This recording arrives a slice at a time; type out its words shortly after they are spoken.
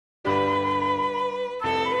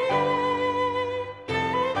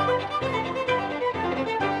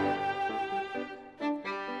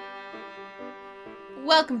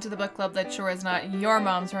Welcome to the book club that sure is not your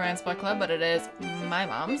mom's romance book club, but it is my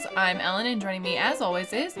mom's. I'm Ellen, and joining me, as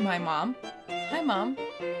always, is my mom. Hi, Mom.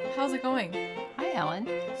 How's it going? Hi, Ellen.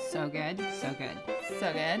 So good, so good.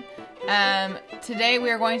 So good. Today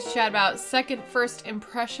we are going to chat about Second First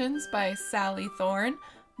Impressions by Sally Thorne.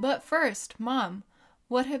 But first, Mom,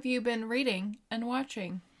 what have you been reading and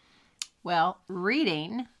watching? Well,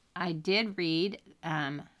 reading, I did read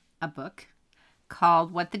a book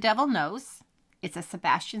called What the Devil Knows. It's a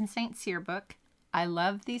Sebastian St. Cyr book. I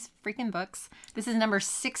love these freaking books. This is number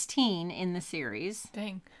 16 in the series.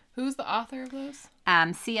 Dang. Who's the author of those?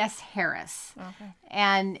 C.S. Harris. Okay.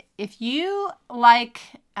 And if you like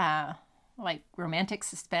romantic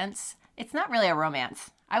suspense, it's not really a romance.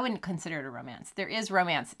 I wouldn't consider it a romance. There is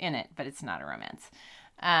romance in it, but it's not a romance.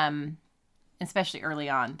 Especially early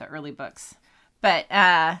on, the early books. But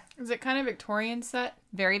is it kind of Victorian set?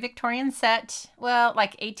 Very Victorian set. Well,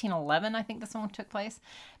 like 1811, I think this one took place.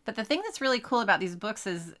 But the thing that's really cool about these books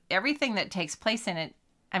is everything that takes place in it,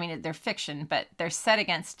 I mean, they're fiction, but they're set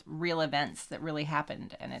against real events that really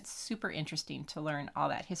happened. And it's super interesting to learn all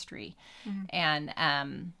that history. Mm-hmm.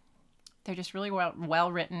 And they're just really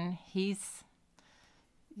well written. He's,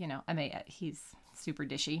 he's super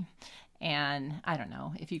dishy. And I don't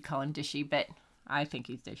know if you'd call him dishy, but I think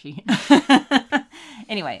he's dishy.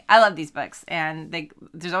 Anyway, I love these books, and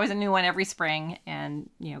there's always a new one every spring, and,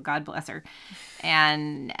 God bless her.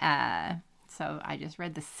 And so I just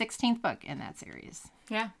read the 16th book in that series.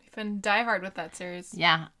 Yeah, you've been diehard with that series.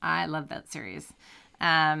 Yeah, I love that series.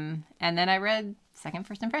 And then I read Second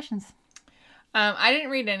First Impressions. I didn't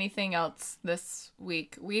read anything else this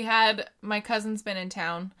week. My cousin's been in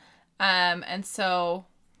town, and so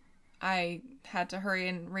I had to hurry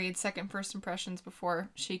and read Second First Impressions before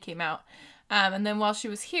she came out. And then while she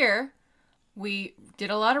was here, we did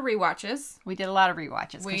a lot of rewatches.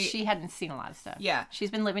 Because she hadn't seen a lot of stuff. Yeah.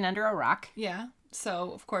 She's been living under a rock. Yeah.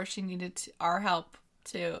 So, of course, she needed our help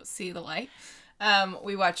to see the light.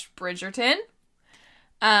 We watched Bridgerton,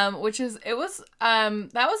 that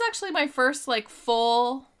was actually my first,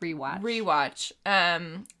 full rewatch.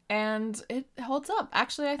 And it holds up.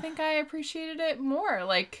 Actually, I think I appreciated it more,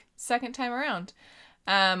 second time around.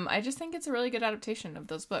 I just think it's a really good adaptation of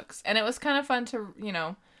those books. And it was kind of fun to,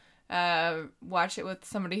 watch it with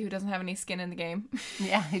somebody who doesn't have any skin in the game.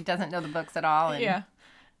 Yeah, who doesn't know the books at all. Yeah.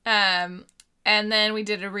 And then we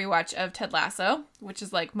did a rewatch of Ted Lasso, which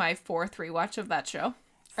is my fourth rewatch of that show.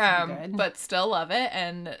 Good. But still love it,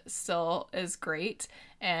 and still is great,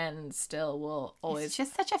 and still will always... It's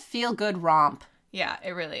just such a feel-good romp. Yeah,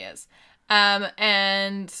 it really is.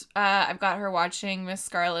 And I've got her watching Miss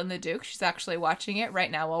Scarlet and the Duke. She's actually watching it right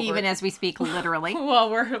now as we speak, literally. while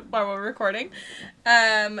we're recording.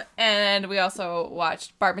 And we also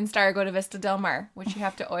watched Barb and Star Go to Vista Del Mar, which you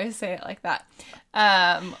have to always say it like that.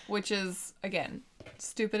 Which is, again,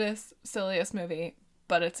 stupidest, silliest movie,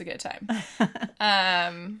 but it's a good time.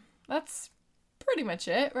 That's pretty much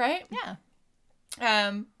it, right? Yeah.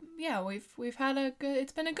 Yeah, we've had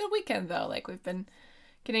it's been a good weekend though. We've been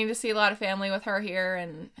getting to see a lot of family with her here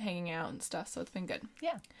and hanging out and stuff, so it's been good.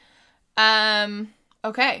 Yeah.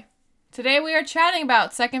 Okay. Today we are chatting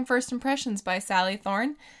about Second First Impressions by Sally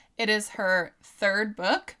Thorne. It is her third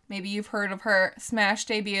book. Maybe you've heard of her smash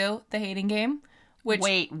debut, The Hating Game.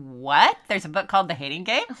 Wait, what? There's a book called The Hating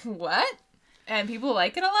Game? What? And people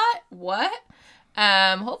like it a lot? What?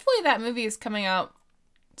 Hopefully that movie is coming out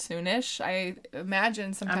soonish. I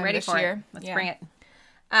imagine sometime I'm ready this for year. Let's bring it.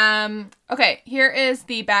 Okay, here is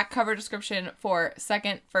the back cover description for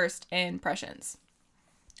Second First Impressions.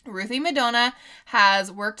 Ruthie Madonna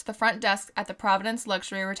has worked the front desk at the Providence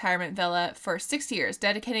Luxury Retirement Villa for 6 years,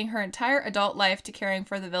 dedicating her entire adult life to caring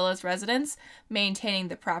for the villa's residents, maintaining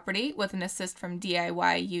the property with an assist from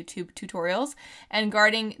DIY YouTube tutorials, and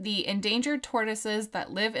guarding the endangered tortoises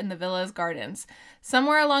that live in the villa's gardens.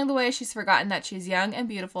 Somewhere along the way, she's forgotten that she's young and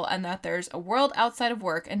beautiful and that there's a world outside of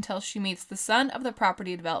work until she meets the son of the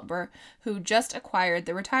property developer who just acquired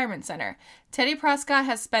the retirement center. Teddy Prescott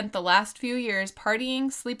has spent the last few years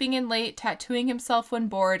partying, sleeping in late, tattooing himself when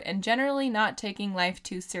bored, and generally not taking life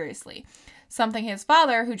too seriously. Something his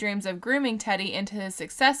father, who dreams of grooming Teddy into his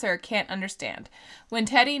successor, can't understand. When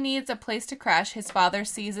Teddy needs a place to crash, his father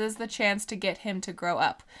seizes the chance to get him to grow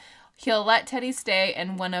up. He'll let Teddy stay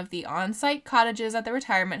in one of the on-site cottages at the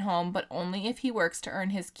retirement home, but only if he works to earn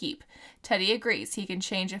his keep. Teddy agrees. He can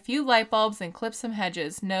change a few light bulbs and clip some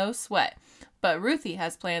hedges. No sweat. But Ruthie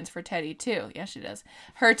has plans for Teddy, too. Yes, she does.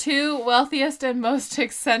 Her two wealthiest and most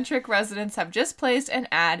eccentric residents have just placed an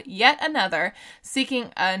ad, yet another,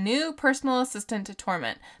 seeking a new personal assistant to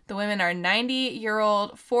torment. The women are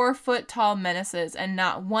 90-year-old, 4-foot-tall menaces, and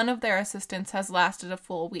not one of their assistants has lasted a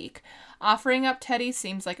full week. Offering up Teddy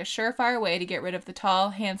seems like a surefire way to get rid of the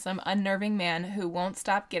tall, handsome, unnerving man who won't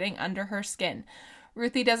stop getting under her skin.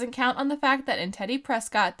 Ruthie doesn't count on the fact that in Teddy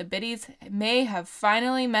Prescott, the biddies may have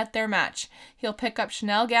finally met their match. He'll pick up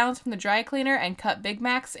Chanel gowns from the dry cleaner and cut Big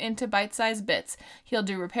Macs into bite-sized bits. He'll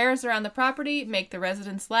do repairs around the property, make the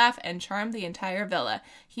residents laugh, and charm the entire villa.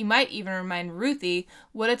 He might even remind Ruthie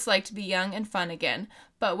what it's like to be young and fun again.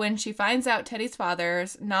 But when she finds out Teddy's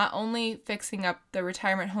father's not only fixing up the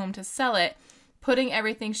retirement home to sell it, putting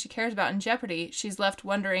everything she cares about in jeopardy, she's left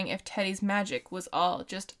wondering if Teddy's magic was all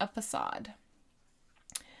just a facade.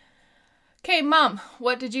 Okay, Mom,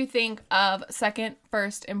 what did you think of Second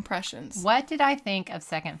First Impressions? What did I think of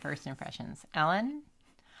Second First Impressions? Ellen,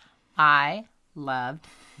 I loved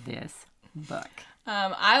this book.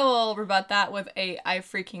 I will rebut that with I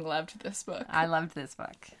freaking loved this book. I loved this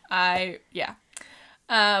book. I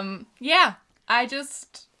loved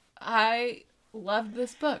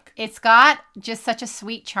this book. It's got just such a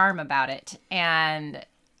sweet charm about it. And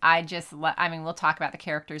we'll talk about the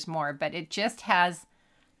characters more, but it just has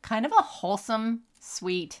kind of a wholesome,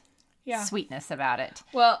 sweetness about it.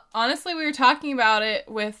 Well, honestly, we were talking about it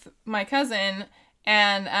with my cousin,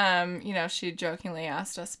 and she jokingly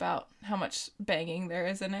asked us about how much banging there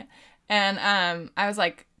is in it, and I was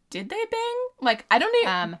like, did they bang? Like, I don't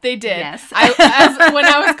even. They did. Yes. When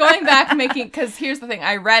I was going back because here's the thing,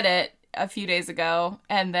 I read it a few days ago,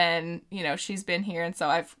 and then she's been here, and so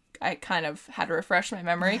I kind of had to refresh my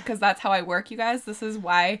memory because that's how I work, you guys. This is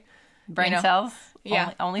why brain cells.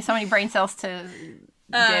 Yeah. Only so many brain cells to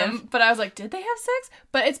give. But I was like, did they have sex?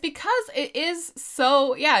 But it's because it is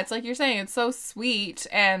so, it's like you're saying, it's so sweet,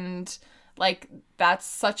 and like that's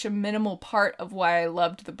such a minimal part of why I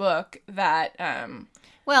loved the book that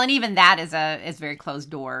well, and even that is very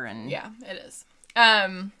closed door, and yeah, it is.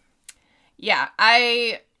 We're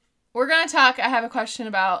gonna talk. I have a question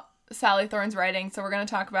about Sally Thorne's writing, so we're going to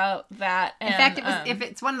talk about that. And, in fact, if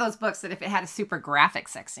it's one of those books that if it had a super graphic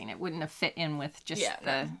sex scene, it wouldn't have fit in with just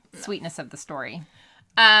the sweetness of the story.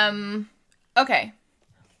 Okay.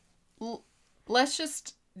 Let's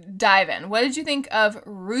just dive in. What did you think of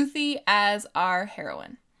Ruthie as our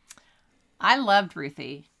heroine? I loved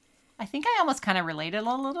Ruthie. I think I almost kind of related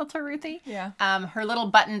a little to Ruthie. Yeah. Her little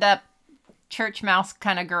buttoned up church mouse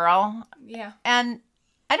kind of girl. Yeah. And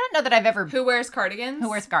I don't know that I've ever... Who wears cardigans?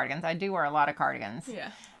 I do wear a lot of cardigans.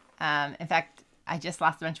 Yeah. In fact, I just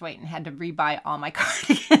lost a bunch of weight and had to rebuy all my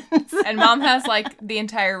cardigans. And Mom has, like, the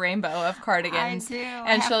entire rainbow of cardigans. I do.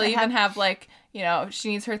 And she'll even have, like, she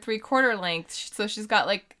needs her 3/4 length. So she's got,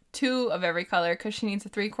 like, 2 of every color because she needs a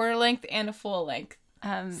 3/4 length and a full length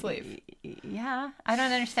sleeve. Yeah. I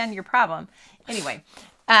don't understand your problem. Anyway,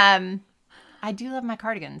 I do love my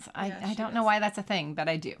cardigans. I don't know why that's a thing, but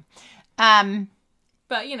I do.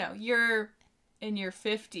 But, you're in your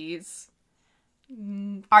 50s.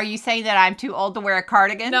 Are you saying that I'm too old to wear a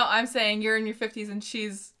cardigan? No, I'm saying you're in your 50s and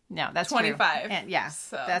she's 25. And, yeah,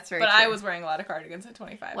 so, that's very true. But I was wearing a lot of cardigans at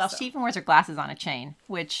 25. Well, she even wears her glasses on a chain,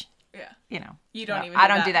 which, you don't even I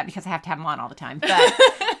don't do that because I have to have them on all the time. But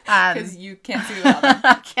because you can't see without them.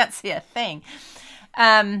 I can't see a thing.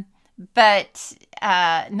 But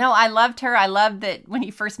no, I loved her. I loved that when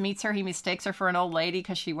he first meets her, he mistakes her for an old lady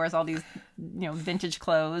because she wears all these, vintage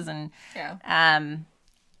clothes. And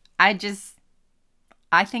I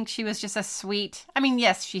think she was just a sweet. I mean,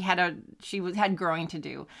 yes, she had growing to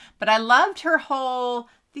do, but I loved her whole.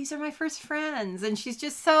 These are my first friends, and she's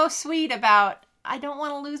just so sweet about. I don't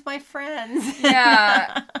want to lose my friends.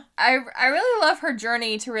 Yeah, I really love her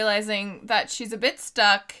journey to realizing that she's a bit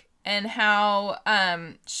stuck. And how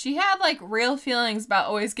she had, like, real feelings about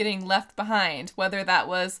always getting left behind, whether that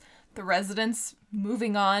was the residents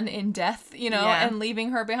moving on in death, and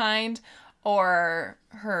leaving her behind, or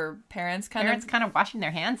her parents kind of washing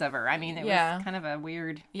their hands of her. I mean, it was kind of a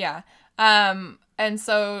weird... Yeah. And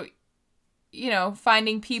so,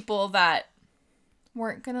 finding people that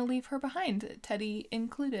weren't going to leave her behind, Teddy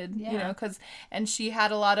included, and she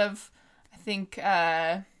had a lot of, I think...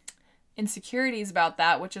 insecurities about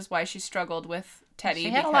that, which is why she struggled with Teddy. She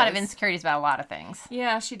had a lot of insecurities about a lot of things.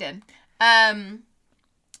 Yeah, she did.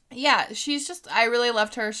 She's just, I really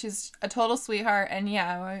loved her. She's a total sweetheart, and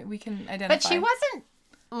we can identify. But she wasn't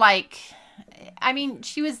like, I mean,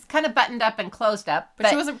 she was kind of buttoned up and closed up. But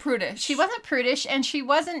she wasn't prudish. She wasn't prudish, and she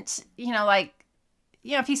wasn't, like,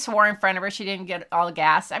 if he swore in front of her, she didn't get all the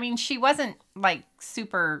gas. I mean, she wasn't, like,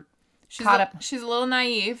 super caught up. She's a little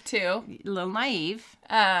naive, too. A little naive.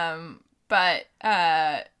 But,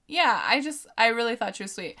 yeah, I really thought she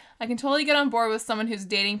was sweet. I can totally get on board with someone whose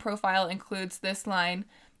dating profile includes this line: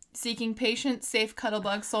 seeking patient, safe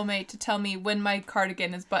cuddlebug soulmate to tell me when my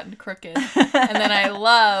cardigan is buttoned crooked. And then I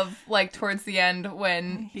love, like, towards the end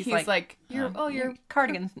when he's like your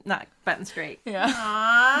cardigan's not buttoned straight.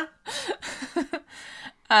 Yeah.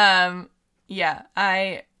 Aww.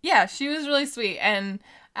 She was really sweet. And,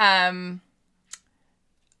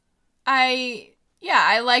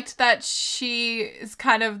 I liked that she is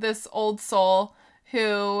kind of this old soul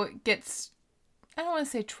who gets, I don't want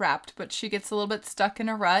to say trapped, but she gets a little bit stuck in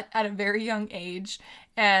a rut at a very young age.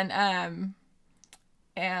 And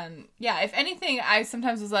if anything, I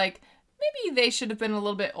sometimes was like, maybe they should have been a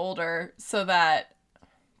little bit older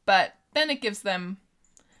but then it gives them,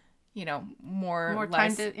 more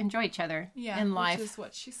time to enjoy each other in life. Which is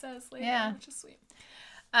what she says later, which is sweet.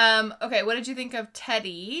 Okay, what did you think of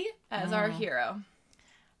Teddy as our hero?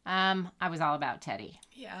 I was all about Teddy.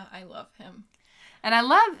 Yeah, I love him. And I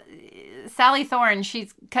love Sally Thorne.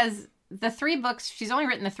 Because the 3 books, she's only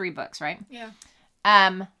written the 3 books, right? Yeah.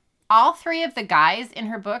 All 3 of the guys in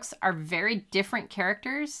her books are very different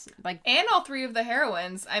characters. And all 3 of the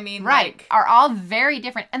heroines, I mean, right, are all very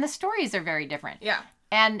different. And the stories are very different. Yeah.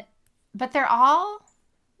 But they're all,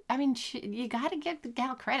 I mean, you got to give the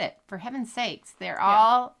gal credit, for heaven's sakes. They're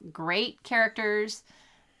all great characters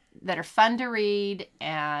that are fun to read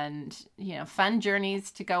and, fun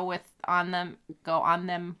journeys to go with them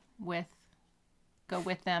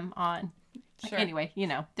on. Sure. Anyway,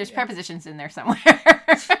 there's prepositions in there somewhere.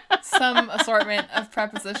 Some assortment of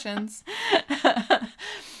prepositions.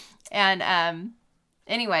 And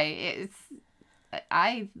anyway,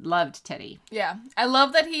 I loved Teddy. Yeah. I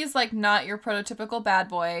love that he's, like, not your prototypical bad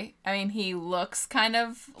boy. I mean, he looks kind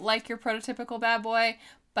of like your prototypical bad boy,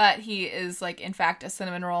 but he is, like, in fact, a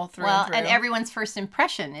cinnamon roll through and through. And everyone's first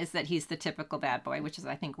impression is that he's the typical bad boy, which is,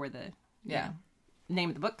 I think, where the name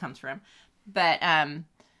of the book comes from. But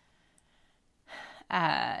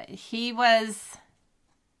he was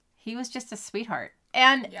just a sweetheart.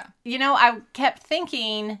 And, I kept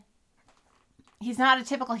thinking, he's not a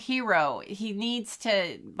typical hero. He needs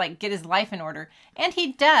to, like, get his life in order. And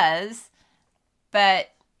he does,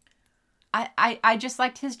 but I just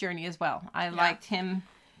liked his journey as well. I liked him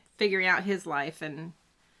figuring out his life, and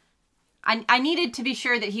I needed to be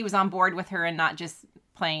sure that he was on board with her and not just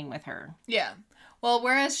playing with her. Yeah. Well,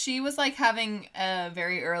 whereas she was, like, having a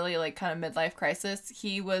very early, like, kind of midlife crisis,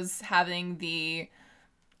 he was having the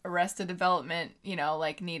Arrested Development,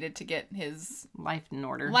 like, needed to get his life in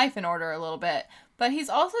order a little bit. But he's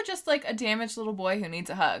also just, like, a damaged little boy who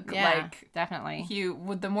needs a hug. Yeah, like, definitely.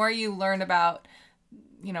 The more you learn about,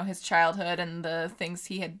 his childhood and the things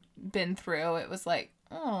he had been through, it was like,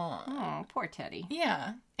 oh, poor Teddy.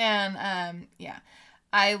 Yeah. And,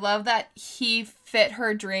 I love that he fit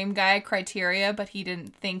her dream guy criteria, but he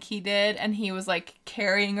didn't think he did. And he was, like,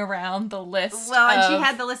 carrying around the list. Well, and she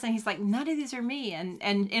had the list, and he's like, none of these are me. And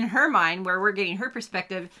in her mind, where we're getting her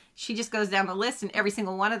perspective, she just goes down the list, and every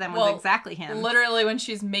single one of them was exactly him. Literally, when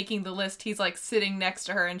she's making the list, he's, like, sitting next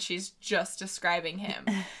to her, and she's just describing him.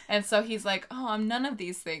 And so he's like, oh, I'm none of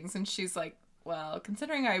these things. And she's like, well,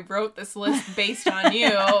 considering I wrote this list based on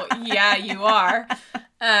you, yeah, you are.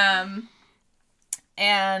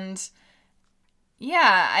 And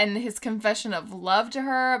his confession of love to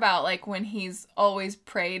her about, like, when he's always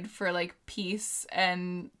prayed for, like, peace,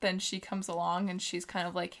 and then she comes along and she's kind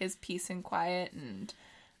of like his peace and quiet. And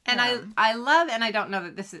I love, and I don't know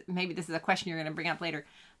that maybe this is a question you're going to bring up later,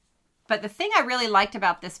 but the thing I really liked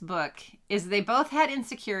about this book is they both had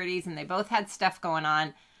insecurities and they both had stuff going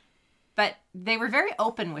on, but they were very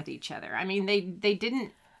open with each other. I mean, they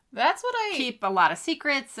didn't That's what I keep a lot of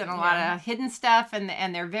secrets and a lot of hidden stuff, and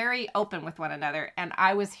they're very open with one another, and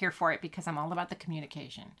I was here for it because I'm all about the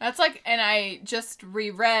communication. That's like, and I just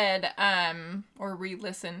reread or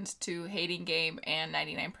re-listened to Hating Game and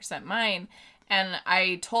 99% Mine, and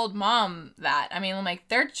I told Mom that. I mean, like,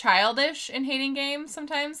 they're childish in Hating Game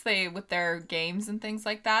sometimes, with their games and things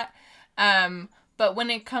like that. But when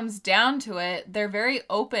it comes down to it, they're very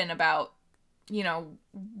open about,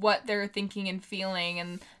 what they're thinking and feeling,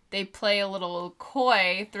 and they play a little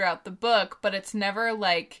coy throughout the book, but it's never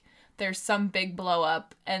like there's some big blow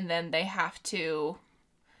up and then they have to,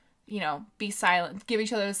 be silent, give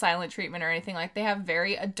each other the silent treatment or anything. Like, they have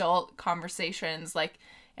very adult conversations. Like,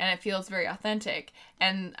 and it feels very authentic.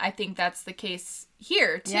 And I think that's the case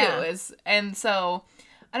here too. Yeah. And so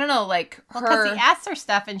I don't know, like because he asks her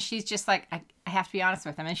stuff and she's just like, I have to be honest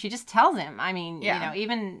with him, and she just tells him. I mean, Yeah. you know,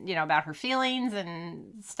 even, you know, about her feelings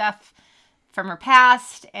and stuff from her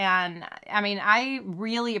past. And I mean, I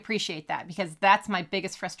really appreciate that, because that's my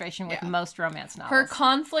biggest frustration with Yeah. most romance novels. her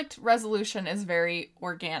conflict resolution is very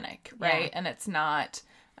organic, right? Yeah. And it's not,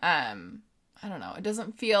 I don't know, it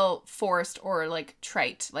doesn't feel forced or like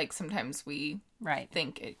trite, like sometimes we Right.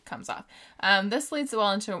 think it comes off. This leads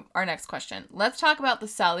well into our next question. Let's talk about the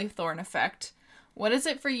Sally Thorne effect. What is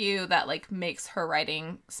it for you that like makes her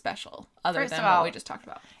writing special, other First than of all, what we just talked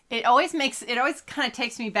about? It always kind of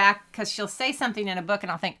takes me back, because she'll say something in a book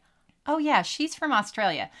and I'll think, oh yeah, she's from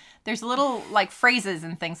Australia. There's little like phrases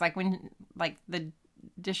and things like when, like the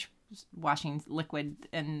dishwashing liquid,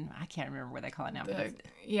 and I can't remember what they call it now.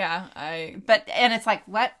 Yeah, And it's like,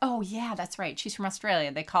 what? Oh yeah, that's right. She's from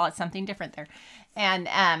Australia. They call it something different there.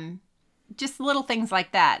 And just little things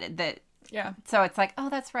like that. yeah. So it's like, oh,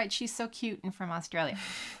 that's right. She's so cute and from Australia.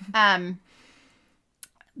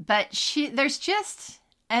 But there's just,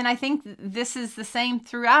 and I think this is the same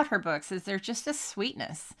throughout her books, is there's just a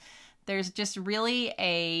sweetness. There's just really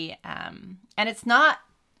and it's not,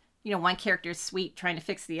 you know, one character is sweet trying to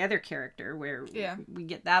fix the other character, where Yeah. we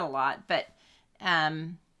get that a lot. But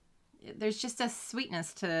there's just a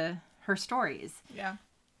sweetness to her stories. Yeah.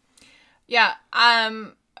 Yeah.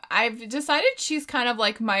 I've decided she's kind of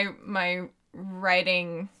like my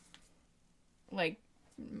writing, like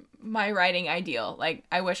my writing ideal. Like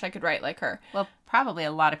I wish I could write like her. Well, probably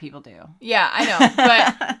a lot of people do. Yeah, I know.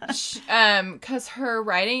 But cuz her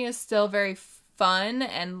writing is still very fun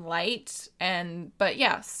and light but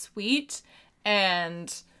yeah, sweet,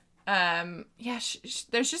 and yeah,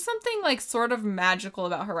 there's just something like sort of magical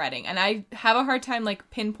about her writing, and I have a hard time like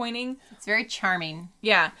pinpointing. It's very charming.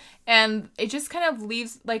 Yeah, and it just kind of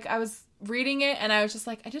leaves, like, I was reading it and I was just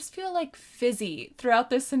like, I just feel like fizzy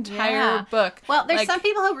throughout this entire Yeah. book. Well, there's like, some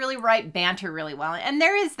people who really write banter really well, and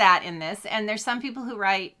there is that in this, and there's some people who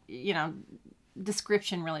write, you know,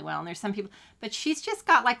 description really well, and there's some people, but she's just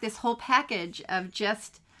got like this whole package of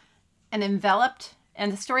just an enveloped,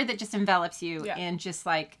 and the story that just envelops you Yeah. in just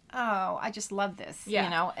like, oh, I just love this, Yeah. you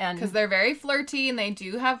know, and because they're very flirty and they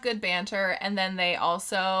do have good banter, and then they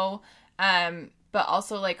also but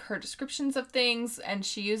also like her descriptions of things, and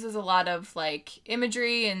she uses a lot of like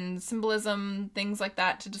imagery and symbolism, things like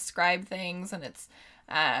that, to describe things, and it's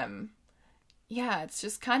yeah, it's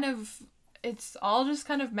just kind of, it's all just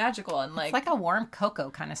kind of magical, and it's like a warm cocoa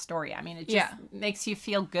kind of story. I mean, it just Yeah. makes you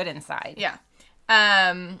feel good inside. Yeah.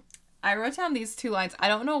 I wrote down these two lines. I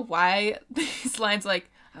don't know why these lines, like,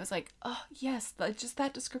 I was like, oh, yes, just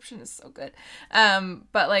that description is so good.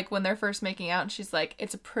 But, like, when they're first making out, and she's like,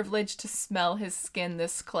 it's a privilege to smell his skin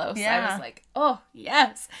this close. I Yeah. was like, oh,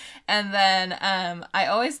 yes. And then I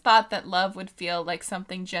always thought that love would feel like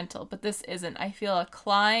something gentle, but this isn't. I feel a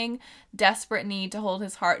clawing, desperate need to hold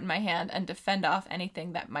his heart in my hand and to fend off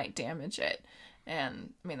anything that might damage it.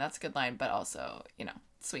 And, I mean, that's a good line, but also, you know,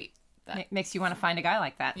 sweet. It makes you want to find a guy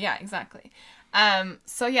like that. Yeah, exactly.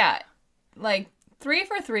 So yeah, like 3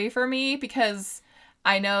 for 3 for me, because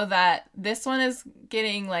I know that this one is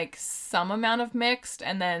getting like some amount of mixed,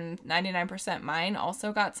 and then 99% mine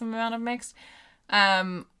also got some amount of mixed.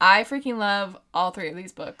 I freaking love all 3 of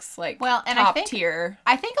these books. Like, Well, and top tier.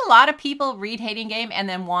 I think a lot of people read Hating Game and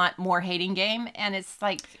then want more Hating Game, and it's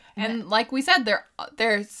like, And like we said,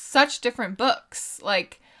 they're such different books.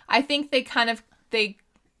 Like, I think they kind of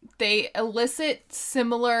they elicit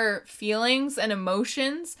similar feelings and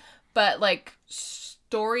emotions, but like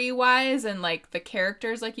story-wise and like the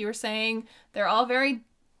characters, like you were saying, they're all very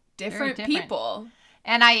different people.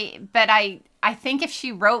 and I think if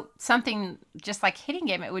she wrote something just like Hating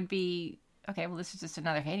Game, it would be, okay, well, this is just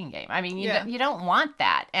another Hating Game. I mean, Yeah. you don't want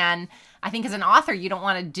that. And I think as an author, you don't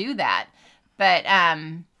want to do that. But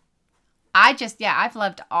I've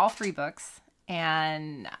loved all 3 books.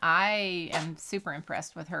 And I am super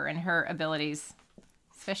impressed with her and her abilities,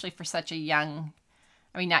 especially for such a young,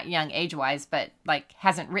 I mean, not young age-wise, but like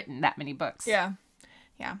hasn't written that many books. Yeah.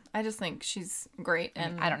 Yeah. I just think she's great.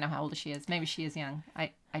 And I don't know how old she is. Maybe she is young.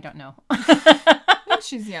 I don't know. I think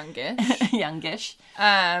she's youngish. Youngish.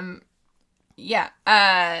 Yeah,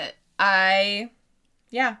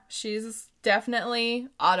 she's definitely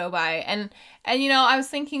auto-buy. And you know, I was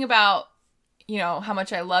thinking about, you know, how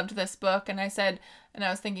much I loved this book, and I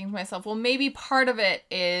was thinking to myself, well, maybe part of it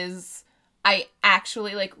is I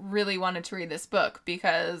actually like really wanted to read this book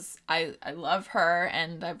because I love her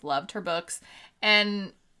and I've loved her books.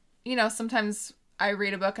 And, you know, sometimes I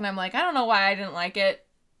read a book and I'm like, I don't know why I didn't like it,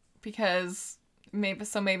 because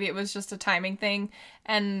maybe it was just a timing thing.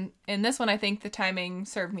 And in this one, I think the timing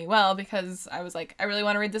served me well because I was like, I really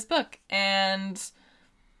want to read this book. And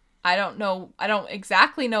I don't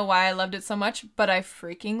exactly know why I loved it so much, but I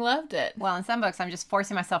freaking loved it. Well, in some books, I'm just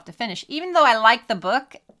forcing myself to finish. Even though I like the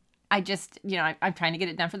book, I just, I'm trying to get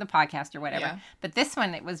it done for the podcast or whatever. Yeah. But this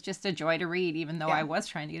one, it was just a joy to read, even though I was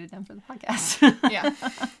trying to get it done for the podcast. Yeah.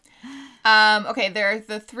 Okay, there are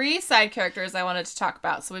the 3 side characters I wanted to talk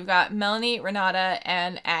about. So we've got Melanie, Renata,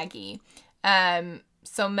 and Aggie.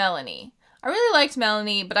 So Melanie. I really liked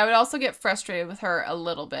Melanie, but I would also get frustrated with her a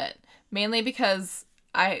little bit. Mainly because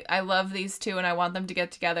I love these two and I want them to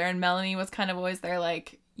get together. And Melanie was kind of always there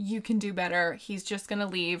like, you can do better. He's just going to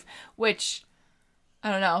leave. Which,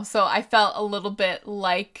 I don't know. So I felt a little bit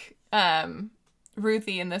like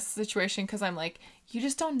Ruthie in this situation because I'm like, you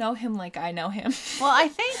just don't know him like I know him. Well,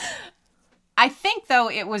 I think though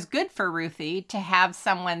it was good for Ruthie to have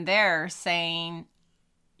someone there saying,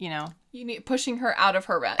 pushing her out of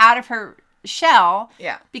her shell.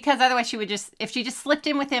 Yeah. Because otherwise if she just slipped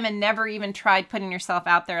in with him and never even tried putting herself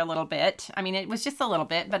out there a little bit. I mean, it was just a little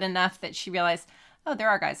bit, but enough that she realized, oh, there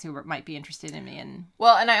are guys who might be interested in me. And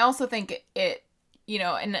well, and I also think it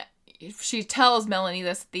and she tells Melanie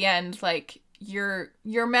this at the end, like, your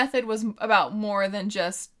method was about more than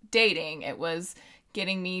just dating. It was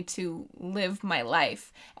getting me to live my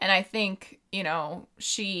life. And I think,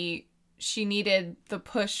 she needed the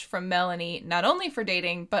push from Melanie, not only for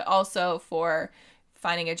dating, but also for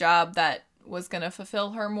finding a job that was going to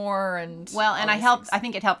fulfill her more. And I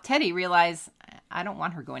think it helped Teddy realize, I don't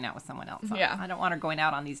want her going out with someone else. Yeah. I don't want her going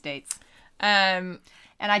out on these dates. And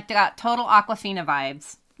I got total Awkwafina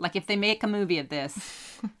vibes. Like, if they make a movie of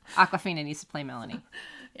this, Awkwafina needs to play Melanie.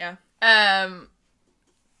 Yeah.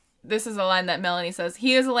 This is a line that Melanie says.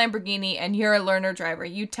 He is a Lamborghini and you're a learner driver.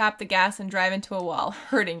 You tap the gas and drive into a wall,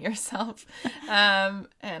 hurting yourself. And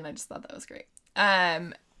I just thought that was great.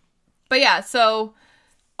 But yeah, so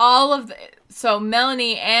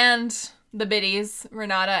Melanie and the biddies,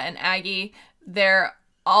 Renata and Aggie,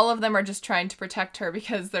 all of them are just trying to protect her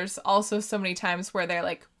because there's also so many times where they're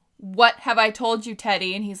like, what have I told you,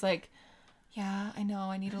 Teddy? And he's like, yeah, I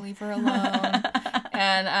know, I need to leave her alone.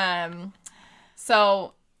 And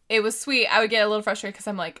so it was sweet. I would get a little frustrated because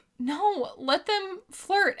I'm like, no, let them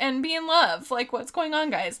flirt and be in love. Like, what's going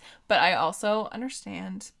on, guys? But I also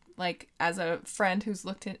understand, like, as a friend who's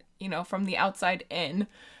looked at, from the outside in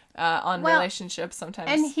on relationships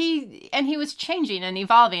sometimes. And he was changing and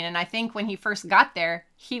evolving. And I think when he first got there,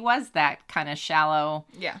 he was that kind of shallow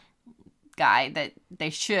guy that they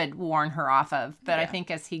should warn her off of. But I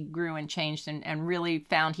think as he grew and changed and really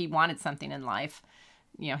found he wanted something in life,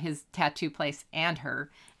 his tattoo place and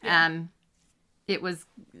her, it was,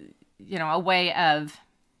 a way of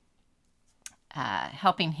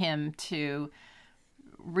helping him to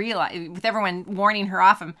realize, with everyone warning her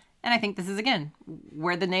off him. And I think this is, again,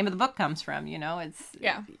 where the name of the book comes from. It's,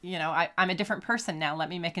 I'm a different person now. Let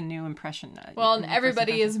me make a new impression. Well, and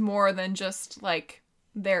everybody is more than just, like,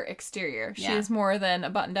 their exterior. Yeah. She's more than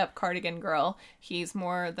a buttoned-up cardigan girl. He's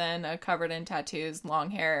more than a covered in tattoos,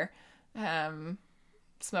 long hair,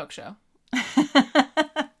 smoke show.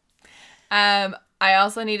 I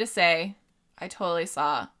also need to say, I totally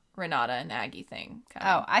saw Renata and Aggie thing.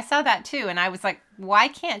 Oh, I saw that too, and I was like, why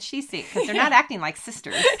can't she see it? Because they're not acting like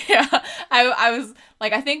sisters. Yeah, I was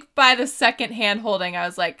like, I think by the second hand holding, I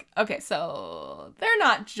was like, okay, so they're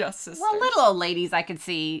not just sisters. Well, little old ladies, I could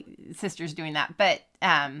see sisters doing that, but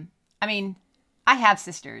I mean, I have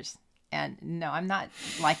sisters, and no, I'm not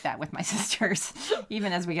like that with my sisters,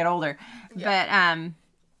 even as we get older. Yeah.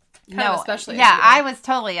 But no, especially. I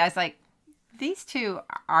was like, these two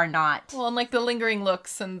are not. Well, and like the lingering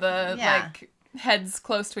looks and the like heads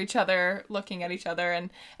close to each other, looking at each other,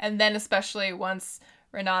 and then especially once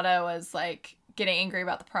Renata was like getting angry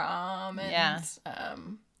about the prom and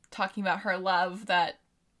talking about her love that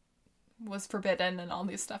was forbidden and all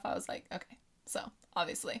these stuff, I was like, okay, so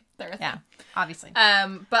obviously they're a thing. Yeah, obviously.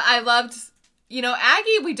 But I loved,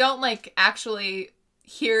 Aggie. We don't like actually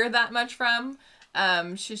hear that much from.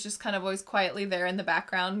 She's just kind of always quietly there in the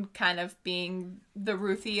background, kind of being the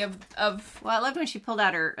Ruthie of. Well, I loved when she pulled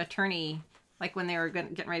out her attorney, like when they were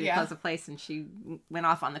getting ready to close the place, and she went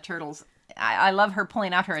off on the turtles. I love her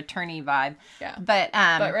pulling out her attorney vibe. Yeah, but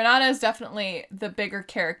Renata is definitely the bigger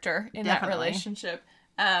character in that relationship,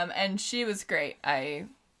 and she was great. If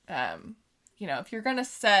you're gonna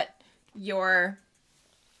set your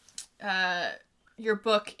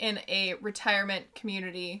book in a retirement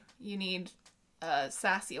community, you need a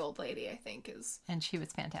sassy old lady, I think is. And she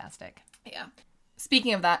was fantastic. Yeah.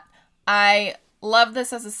 Speaking of that, I love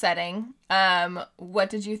this as a setting. What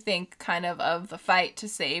did you think kind of the fight to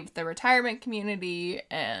save the retirement community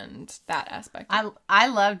and that aspect? I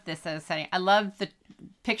loved this as a setting. I loved the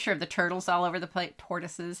picture of the turtles all over the place,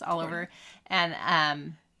 tortoises all over,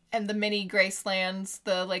 and the mini Gracelands,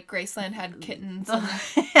 the like Graceland had kittens.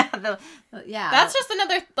 Yeah. That's just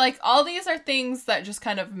another, like, all these are things that just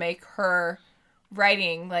kind of make her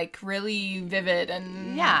writing like really vivid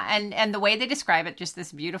and and the way they describe it, just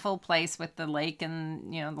this beautiful place with the lake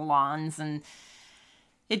and, you know, the lawns, and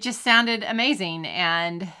it just sounded amazing.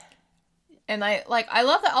 And I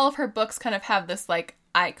love that all of her books kind of have this like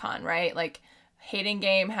icon, right? Like Hating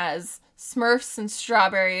Game has Smurfs and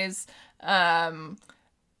strawberries.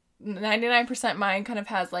 99% Mine kind of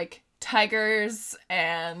has like tigers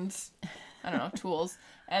and I don't know, tools.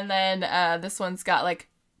 And then this one's got like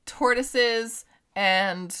tortoises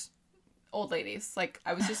and old ladies. Like,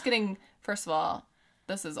 I was just getting, first of all,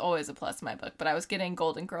 this is always a plus in my book, but I was getting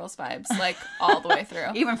Golden Girls vibes, like, all the way through.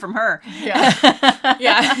 Even from her. Yeah.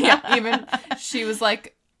 Yeah. Even, she was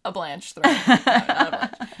like a Blanche through. No, not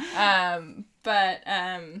a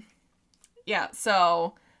Blanche. Yeah,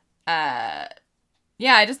 so, yeah,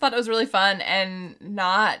 I just thought it was really fun and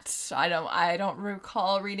I don't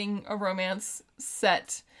recall reading a romance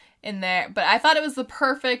set in there, but I thought it was the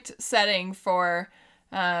perfect setting for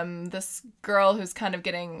this girl who's kind of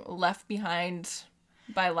getting left behind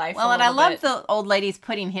by life. Well, and I love the old ladies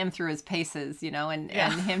putting him through his paces, you know, and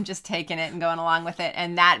him just taking it and going along with it,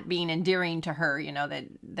 and that being endearing to her, you know,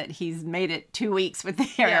 that he's made it 2 weeks with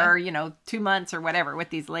or, you know, 2 months or whatever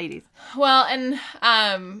with these ladies. Well, and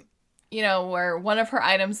you know, where one of her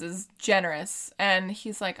items is generous, and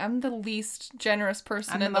he's like, I'm the least generous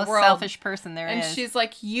person in the world. I'm the most selfish person there is. And she's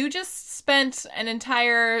like, you just spent an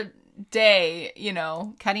entire day, you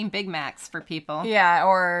know, cutting Big Macs for people. Yeah,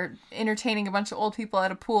 or entertaining a bunch of old people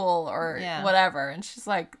at a pool or whatever. And she's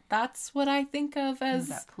like, that's what I think of as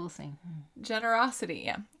that pool scene.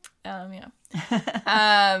 Generosity. Yeah.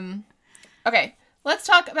 Okay, let's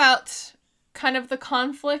talk about kind of the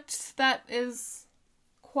conflict that is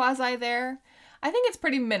quasi there. I think it's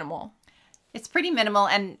pretty minimal. It's pretty minimal,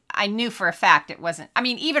 and I knew for a fact it wasn't. I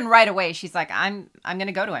mean, even right away, she's like, I'm going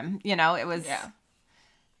to go to him. You know, it was. Yeah.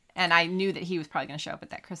 And I knew that he was probably going to show up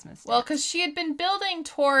at that Christmas. Well, because she had been building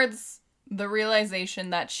towards the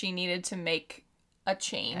realization that she needed to make a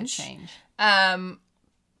change.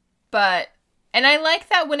 But, and I like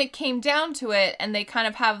that when it came down to it, and they kind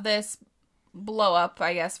of have this blow up,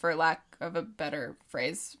 I guess, for lack of a better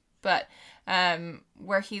phrase, but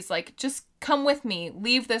where he's like, just come with me,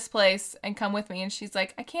 leave this place and come with me. And she's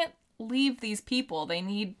like, I can't leave these people. They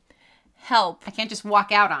need help. I can't just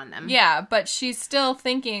walk out on them. Yeah, but she's still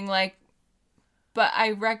thinking like, but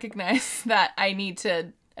I recognize that I need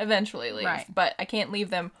to eventually leave, but I can't leave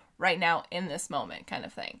them right now in this moment, kind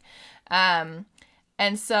of thing. And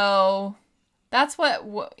so that's what,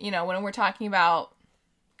 you know, when we're talking about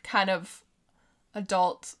kind of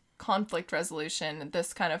adult conflict resolution,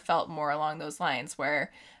 this kind of felt more along those lines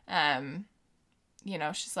where, you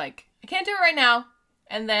know, she's like, I can't do it right now.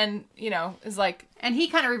 And then, you know, is like, and he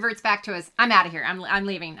kind of reverts back to his, I'm out of here. I'm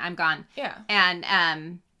leaving. I'm gone. Yeah.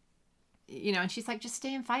 And, you know, and she's like, just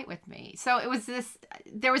stay and fight with me. So it was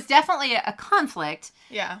there was definitely a conflict.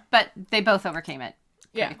 Yeah. But they both overcame it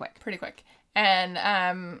pretty quick. And,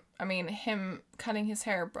 I mean, him cutting his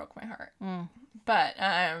hair broke my heart. But,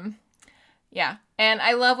 yeah. And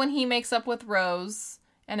I love when he makes up with Rose,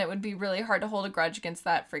 and it would be really hard to hold a grudge against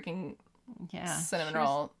that freaking cinnamon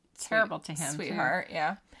roll. Terrible to him, sweetheart. too.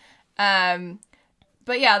 Yeah.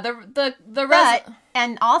 But yeah,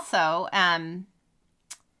 and also,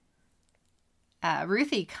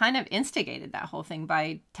 Ruthie kind of instigated that whole thing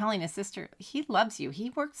by telling his sister, he loves you.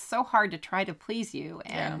 He worked so hard to try to please you,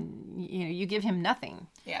 and you know, you give him nothing.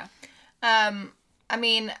 Yeah. I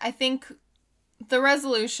mean, I think the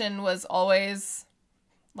resolution was always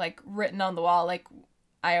like written on the wall. Like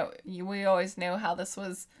we always knew how this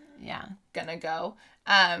was gonna go.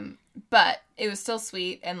 But it was still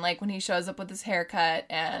sweet, and like when he shows up with his haircut,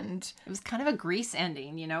 and it was kind of a Grease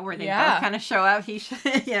ending, you know, where they both kind of show up. Where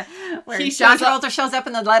John Travolta shows up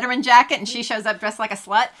in the Letterman jacket, and she shows up dressed like a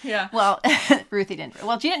slut. Yeah. Well, Ruthie didn't.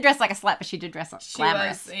 Well, she didn't dress like a slut, but she did dress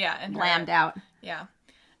glamorous. And glammed out. Yeah.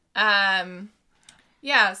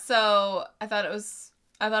 Yeah. So I thought it was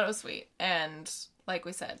sweet, and like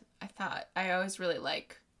we said, I always really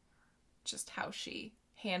like just how she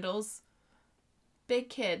handles big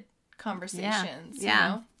kid conversations. You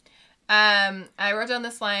know? I wrote down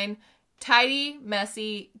this line: tidy,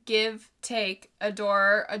 messy, give, take,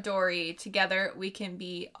 adore, adoree. Together we can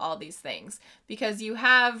be all these things. Because you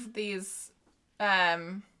have these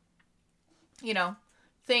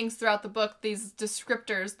things throughout the book, these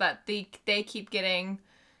descriptors that they keep getting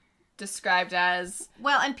described as.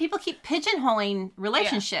 Well, and people keep pigeonholing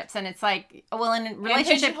relationships, and it's like, well, in a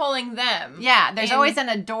relationship, and pigeonholing them. Yeah, there's always an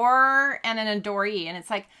adorer and an adoree, and it's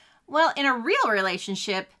like, well, in a real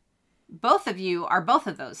relationship, both of you are both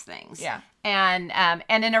of those things. Yeah. And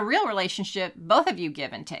in a real relationship, both of you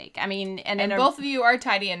give and take. I mean, and both of you are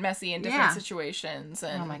tidy and messy in different situations.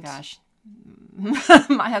 And... Oh my gosh.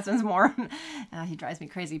 My husband's more, he drives me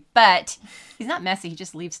crazy, but he's not messy. He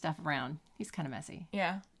just leaves stuff around. He's kind of messy.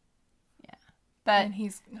 Yeah. But and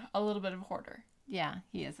he's a little bit of a hoarder. Yeah,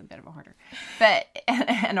 he is a bit of a hoarder. But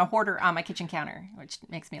and a hoarder on my kitchen counter, which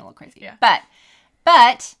makes me a little crazy. Yeah.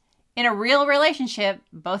 But in a real relationship,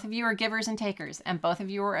 both of you are givers and takers, and both of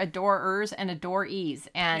you are adorers and adorees,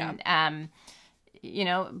 and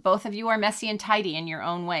both of you are messy and tidy in your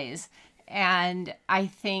own ways. And I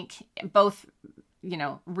think both,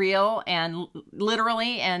 real and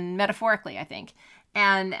literally and metaphorically, I think.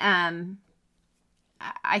 And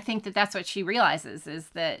I think that that's what she realizes, is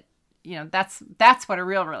that, that's what a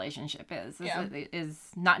real relationship is. Is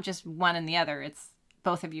not just one and the other. It's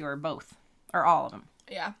both of you or both or all of them.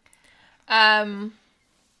 Yeah.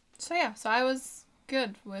 So I was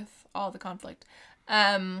good with all the conflict.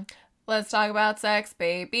 Let's talk about sex,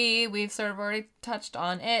 baby. We've sort of already touched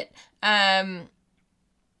on it. Like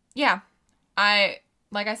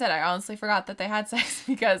I said, I honestly forgot that they had sex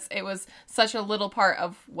because it was such a little part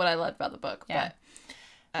of what I loved about the book. Yeah.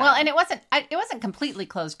 But, and it wasn't completely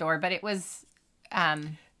closed door, but it was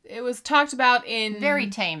talked about in very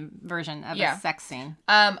tame version of a sex scene.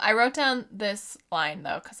 I wrote down this line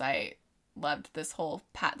though, because I loved this whole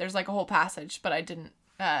there's like a whole passage, but I didn't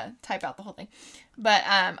type out the whole thing. But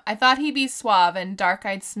I thought he'd be suave and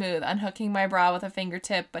dark-eyed smooth, unhooking my bra with a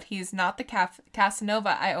fingertip, but he's not the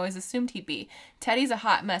Casanova I always assumed he'd be. Teddy's a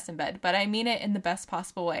hot mess in bed, but I mean it in the best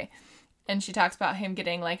possible way. And she talks about him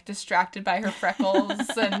getting like distracted by her freckles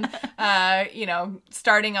and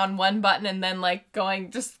starting on one button and then like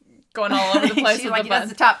going all over the place. She with like the does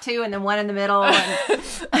the top two and then one in the middle.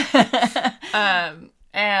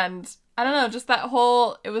 And I don't know, just that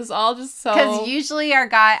whole, it was all just so... Because usually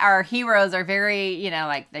our heroes are very,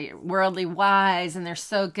 like they're worldly wise and they're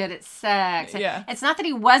so good at sex. Yeah. It's not that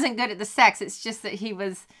he wasn't good at the sex. It's just that he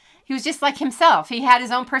was just like himself. He had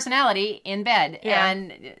his own personality in bed. Yeah.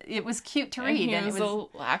 And it was cute to read. And he was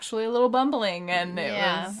actually a little bumbling. And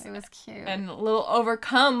it was cute. And a little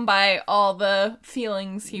overcome by all the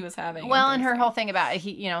feelings he was having. Well, and her whole thing about,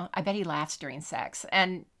 I bet he laughs during sex.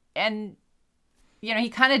 And he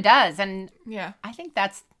kind of does. And yeah, I think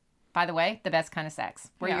that's, by the way, the best kind of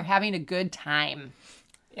sex, where you're having a good time.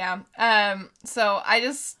 Yeah. So I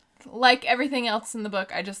just, like everything else in the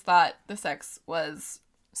book, I just thought the sex was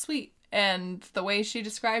sweet. And the way she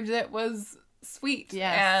described it was sweet.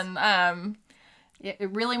 Yes. And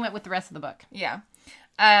it really went with the rest of the book. Yeah.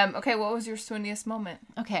 Okay, what was your swooniest moment?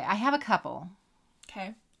 Okay, I have a couple.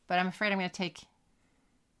 Okay. But I'm afraid I'm going to take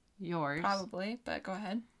yours. Probably, but go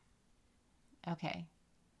ahead. Okay.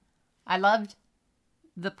 I loved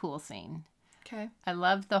the pool scene. Okay. I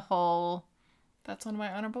loved the whole... That's one of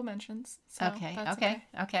my honorable mentions. So okay.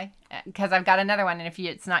 Because I've got another one, and if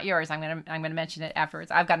it's not yours, I'm gonna mention it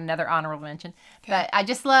afterwards. I've got another honorable mention. Okay. But I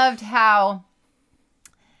just loved how,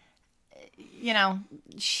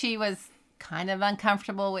 she was kind of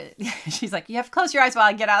uncomfortable with... She's like, you have to close your eyes while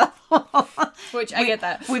I get out of the pool. Which, I get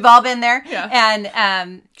that. We've all been there. Yeah.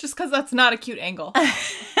 And... just because that's not a cute angle.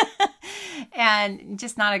 And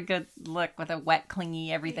just not a good look with a wet,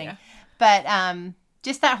 clingy everything. Yeah. But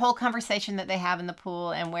just that whole conversation that they have in the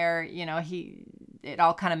pool, and where, it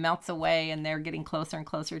all kind of melts away and they're getting closer and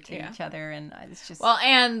closer to each other. And it's just... Well,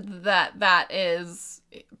 and that is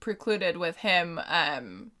precluded with him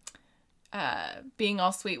being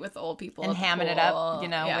all sweet with the old people. And hamming it up,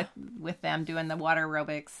 with them doing the water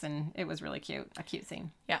aerobics. And it was really cute. A cute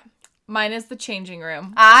scene. Yeah. Mine is the changing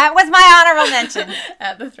room. It was my honorable mention.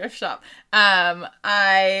 At the thrift shop.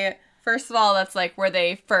 First of all, that's like where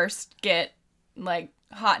they first get like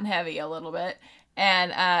hot and heavy a little bit.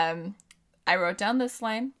 And I wrote down this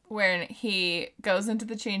line where he goes into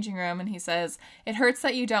the changing room and he says, "It hurts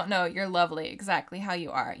that you don't know you're lovely exactly how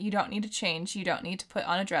you are. You don't need to change. You don't need to put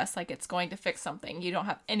on a dress like it's going to fix something. You don't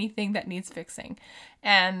have anything that needs fixing."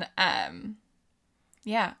 And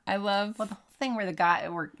yeah, I love... Well, the whole thing where the guy,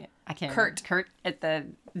 Kurt at the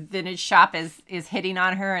vintage shop is hitting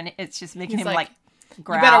on her, and it's just making him like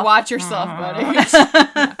growl. You better watch yourself, buddy.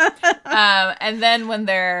 And then when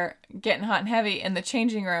they're getting hot and heavy in the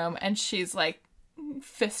changing room, and she's like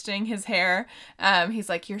fisting his hair, he's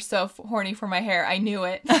like, "You're so horny for my hair. I knew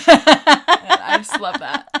it." And I just love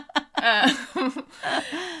that.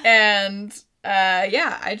 And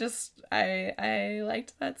yeah, I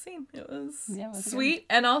liked that scene. It was sweet.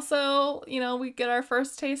 Good. And also, we get our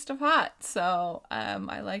first taste of hot. So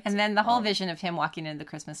I liked And then the whole vision of him walking into the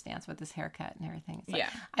Christmas dance with his haircut and everything. It's like,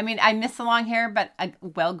 I mean, I miss the long hair, but a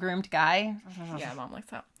well-groomed guy. Yeah, Mom likes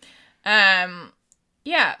that.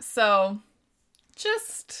 Yeah, so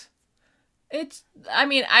just...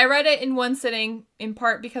 I read it in one sitting, in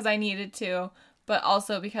part because I needed to, but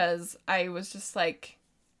also because I was just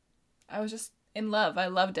in love. I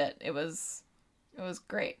loved it. It was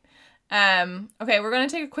great. Okay, we're going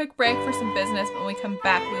to take a quick break for some business. When we come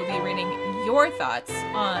back, we'll be reading your thoughts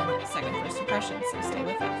on Second First Impressions, so stay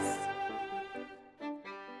with us.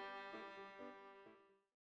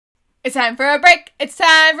 It's time for a break. It's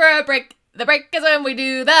time for a break. The break is when we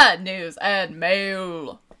do the news and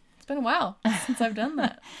mail. It's been a while since I've done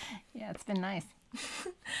that. Yeah, it's been nice.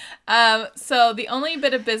 So the only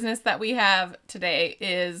bit of business that we have today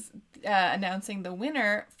is announcing the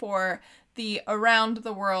winner for the Around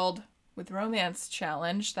the World with Romance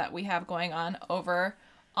challenge that we have going on over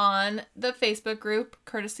on the Facebook group,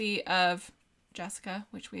 courtesy of Jessica,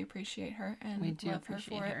 which we appreciate her and we do love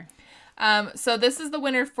appreciate her for it. So this is the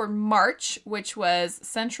winner for March, which was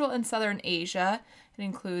Central and Southern Asia. It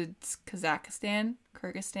includes Kazakhstan,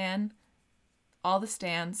 Kyrgyzstan, all the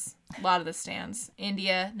stands, a lot of the stands,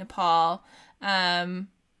 India, Nepal,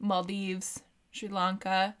 Maldives, Sri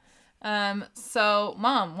Lanka. So,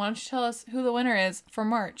 Mom, why don't you tell us who the winner is for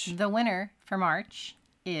March? The winner for March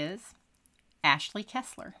is Ashley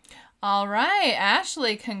Kessler. All right,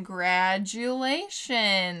 Ashley,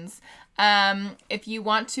 congratulations. If you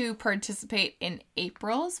want to participate in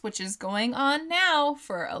April's, which is going on now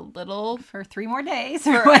for 3 more days,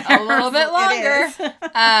 for a little bit longer,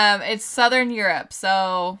 it's Southern Europe.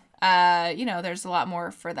 So, there's a lot more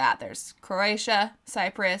for that. There's Croatia,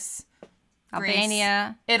 Cyprus,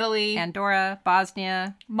 Albania, Greece, Italy, Andorra,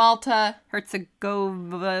 Bosnia, Malta,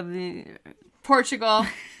 Herzegovina, Portugal,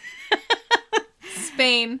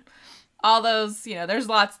 Spain, all those, there's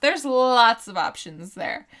lots of options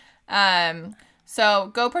there.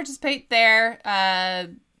 So go participate there,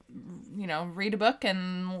 read a book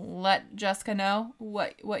and let Jessica know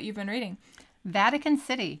what you've been reading. Vatican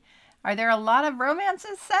City. Are there a lot of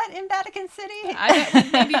romances set in Vatican City? I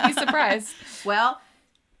would maybe be surprised. Well,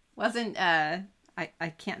 wasn't, I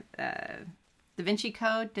can't, Da Vinci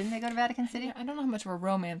Code, didn't they go to Vatican City? Yeah, I don't know how much of a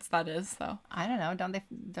romance that is, though. I don't know. Don't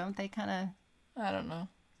they kind of... I don't know.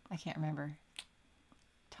 I can't remember.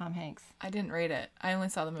 Tom Hanks. I didn't read it. I only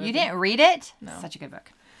saw the movie. You didn't read it? No. Such a good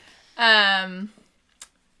book.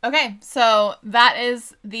 Okay, so that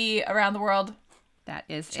is the Around the World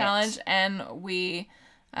challenge, and we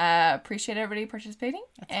appreciate everybody participating.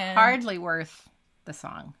 It's hardly worth the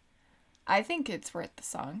song. I think it's worth the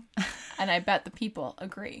song, and I bet the people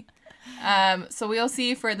agree. So we'll see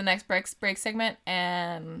you for the next break segment,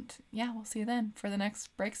 and yeah, we'll see you then for the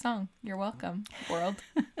next break song. You're welcome, world.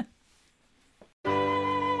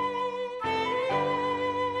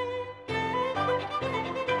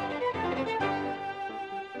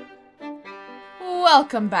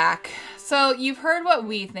 Welcome back. So you've heard what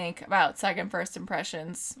we think about Second First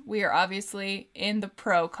Impressions. We are obviously in the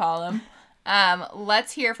pro column.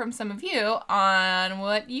 Let's hear from some of you on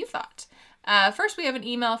what you thought. First, we have an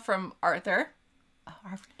email from Arthur. Oh,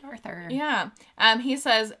 our friend Arthur. Yeah. He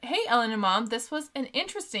says, "Hey, Ellen and Mom, this was an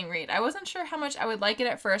interesting read. I wasn't sure how much I would like it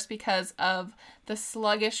at first because of the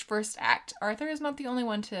sluggish first act." Arthur is not the only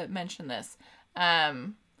one to mention this.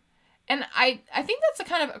 And I think that's a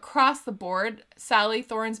kind of across the board. Sally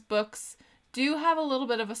Thorne's books do have a little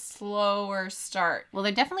bit of a slower start. Well,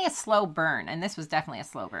 they're definitely a slow burn, and this was definitely a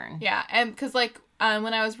slow burn. Yeah, and because when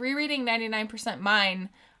I was rereading 99% Mine,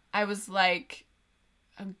 I was like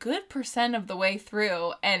a good percent of the way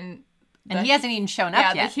through, and he hasn't even shown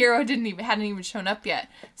up yet. Yeah, the hero hadn't even shown up yet.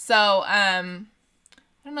 So I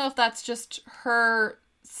don't know if that's just her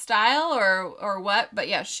style or what, but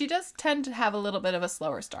yeah, she does tend to have a little bit of a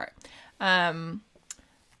slower start. I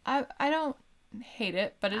don't hate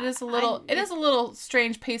it, but it is a little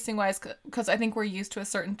strange pacing wise because I think we're used to a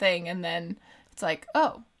certain thing, and then it's like,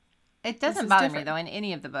 oh, it doesn't bother me though in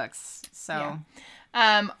any of the books. So. Yeah.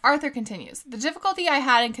 Arthur continues, "The difficulty I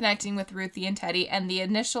had in connecting with Ruthie and Teddy and the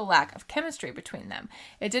initial lack of chemistry between them.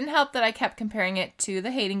 It didn't help that I kept comparing it to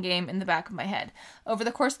the Hating Game in the back of my head. Over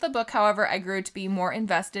the course of the book, however, I grew to be more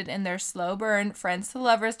invested in their slow burn, friends to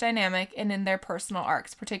lovers dynamic and in their personal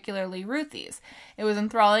arcs, particularly Ruthie's. It was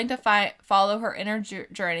enthralling to follow her inner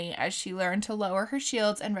journey as she learned to lower her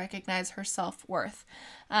shields and recognize her self-worth.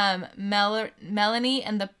 Melanie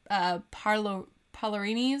and the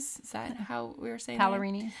Pallarinis, is that how we were saying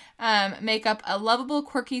Pallarinis. make up a lovable,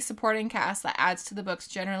 quirky supporting cast that adds to the book's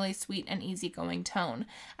generally sweet and easygoing tone.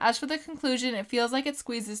 As for the conclusion, it feels like it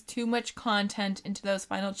squeezes too much content into those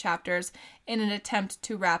final chapters in an attempt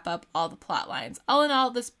to wrap up all the plot lines. All in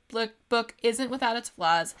all, this book isn't without its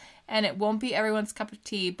flaws, and it won't be everyone's cup of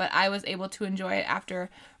tea, but I was able to enjoy it after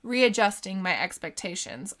readjusting my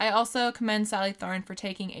expectations. I also commend Sally Thorne for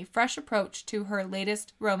taking a fresh approach to her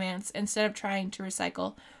latest romance instead of trying to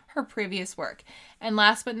recycle her previous work. And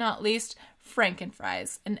last but not least,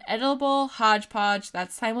 Frankenfries, an edible hodgepodge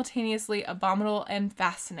that's simultaneously abominable and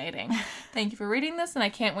fascinating. Thank you for reading this, and I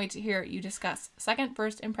can't wait to hear you discuss second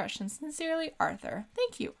first impressions. Sincerely, Arthur.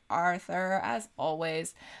 Thank you, Arthur, as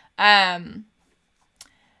always. Yeah,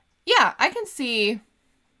 I can see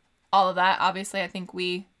all of that. Obviously, I think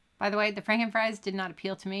By the way, the Frankenfries did not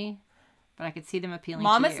appeal to me, but I could see them appealing to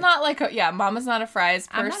Mama's you. not like Mama's not a fries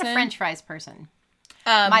person. I'm not a French fries person.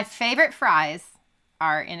 My favorite fries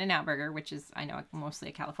are In-N-Out Burger, which is, I know, mostly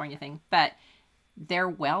a California thing, but they're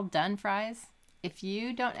well-done fries. If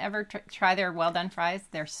you don't ever try their well-done fries,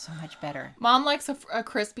 they're so much better. Mom likes a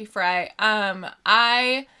crispy fry.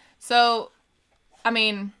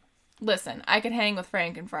 Listen, I could hang with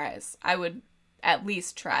Frankenfries. I would at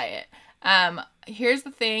least try it. Here's the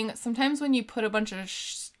thing. Sometimes when you put a bunch of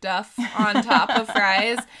stuff on top of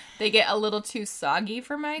fries, they get a little too soggy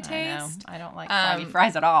for my taste. I don't like soggy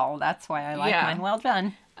fries at all. That's why I like mine well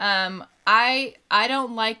done. I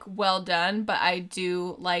don't like well done, but I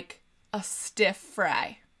do like a stiff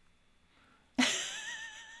fry.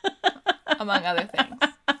 Among other things.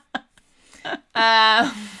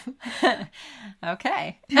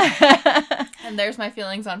 Okay. And there's my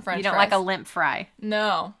feelings on French fries. You don't like a limp fry?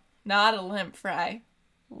 No, not a limp fry.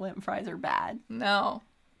 Limp fries are bad. No.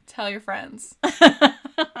 Tell your friends.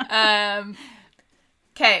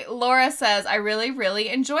 Okay, Laura says, I really, really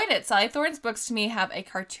enjoyed it. Sally Thorne's books to me have a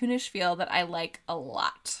cartoonish feel that I like a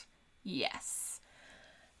lot. Yes.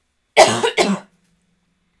 I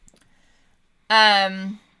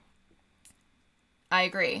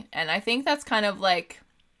agree. And I think that's kind of like,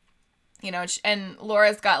 and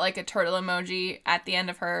Laura's got like a turtle emoji at the end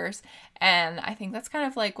of hers. And I think that's kind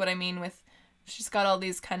of like what I mean with, she's got all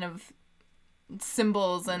these kind of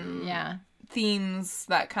symbols and themes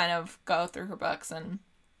that kind of go through her books, and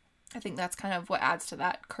I think that's kind of what adds to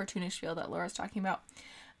that cartoonish feel that Laura's talking about.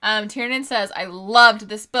 Tiernan says, I loved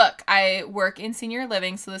this book. I work in senior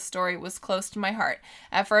living, so this story was close to my heart.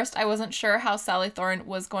 At first, I wasn't sure how Sally Thorne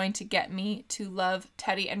was going to get me to love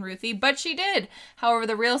Teddy and Ruthie, but she did. However,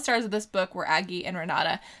 the real stars of this book were Aggie and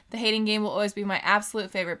Renata. The Hating Game will always be my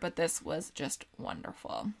absolute favorite, but this was just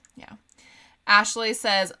wonderful. Yeah. Ashley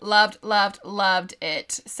says, loved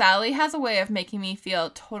it. Sally has a way of making me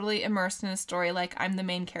feel totally immersed in a story like I'm the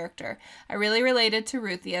main character. I really related to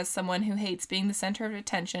Ruthie as someone who hates being the center of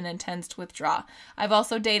attention and tends to withdraw. I've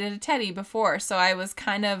also dated a Teddy before, so I was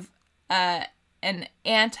kind of an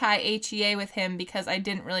anti-HEA with him because I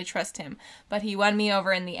didn't really trust him, but he won me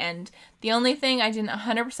over in the end. The only thing I didn't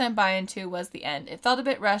 100% buy into was the end. It felt a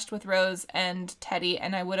bit rushed with Rose and Teddy,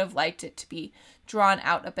 and I would have liked it to be drawn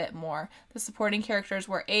out a bit more. The supporting characters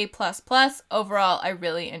were A++. Overall, I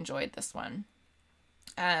really enjoyed this one.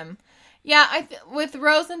 With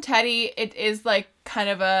Rose and Teddy, it is like kind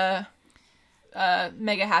of a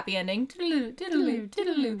mega happy ending.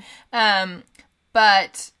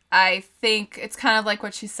 But I think it's kind of like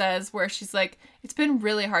what she says, where she's like, it's been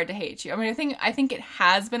really hard to hate you. I mean, I think it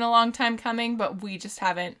has been a long time coming, but we just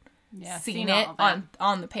haven't seen it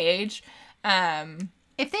on the page.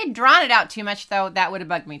 If they'd drawn it out too much, though, that would have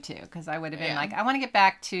bugged me, too. Because I would have been like, I want to get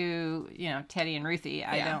back to, Teddy and Ruthie.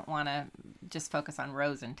 I don't want to just focus on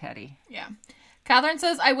Rose and Teddy. Yeah. Catherine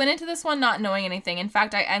says, I went into this one not knowing anything. In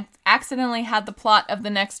fact, I accidentally had the plot of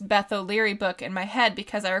the next Beth O'Leary book in my head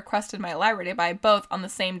because I requested my library to buy both on the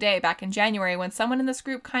same day back in January when someone in this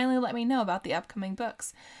group kindly let me know about the upcoming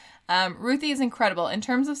books. Ruthie is incredible. In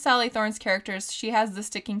terms of Sally Thorne's characters, she has the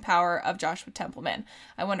sticking power of Joshua Templeman.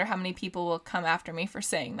 I wonder how many people will come after me for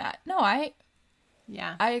saying that. No, I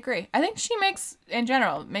agree. I think she makes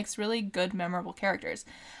really good, memorable characters.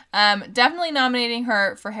 Definitely nominating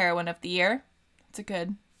her for Heroine of the Year. It's a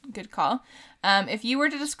good call. If you were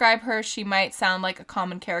to describe her, she might sound like a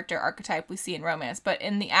common character archetype we see in romance, but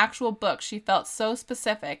in the actual book, she felt so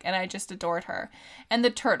specific, and I just adored her. And the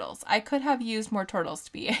turtles. I could have used more turtles,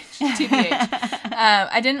 TBH.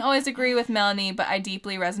 I didn't always agree with Melanie, but I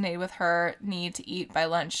deeply resonated with her need to eat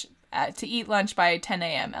lunch by 10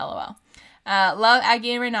 a.m., lol. Love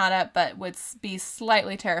Aggie and Renata, but would be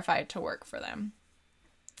slightly terrified to work for them.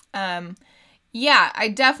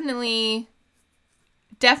 I definitely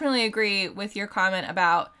definitely agree with your comment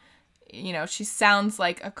about, she sounds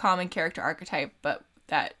like a common character archetype, but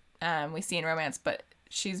that we see in romance, but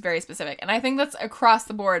she's very specific. And I think that's across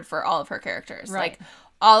the board for all of her characters. Right. Like,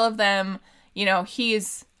 all of them,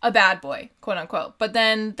 he's a bad boy, quote unquote. But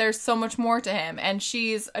then there's so much more to him. And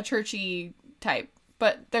she's a churchy type.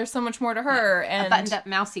 But there's so much more to her. And a buttoned-up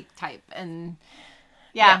mousy type. And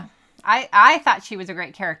yeah. I thought she was a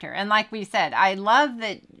great character. And like we said, I love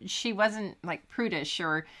that she wasn't like prudish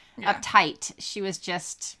or uptight. She was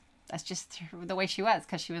that's just the way she was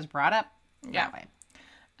because she was brought up that way.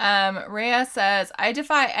 Rhea says, I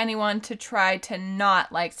defy anyone to try to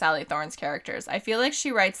not like Sally Thorne's characters. I feel like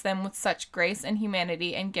she writes them with such grace and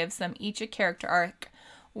humanity and gives them each a character arc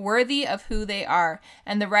worthy of who they are,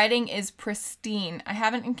 and the writing is pristine. I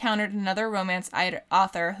haven't encountered another romance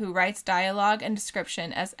author who writes dialogue and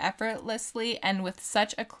description as effortlessly and with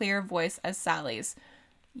such a clear voice as Sally's.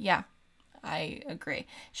 Yeah, I agree.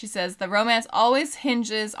 She says, the romance always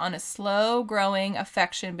hinges on a slow-growing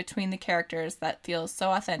affection between the characters that feels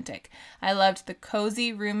so authentic. I loved the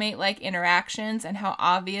cozy roommate-like interactions and how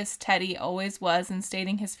obvious Teddy always was in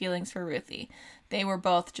stating his feelings for Ruthie. They were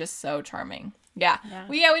both just so charming. Yeah.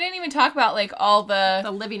 We didn't even talk about, like, all the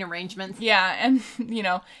living arrangements. Yeah, and,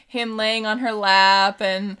 him laying on her lap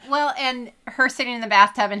and... Well, and her sitting in the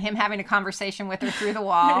bathtub and him having a conversation with her through the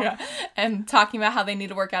wall. Yeah, and talking about how they need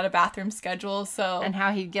to work out a bathroom schedule, so... And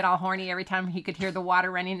how he'd get all horny every time he could hear the water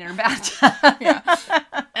running in her bathtub. Yeah.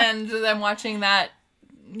 And then watching that,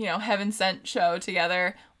 Heaven Sent show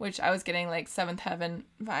together, which I was getting, like, Seventh Heaven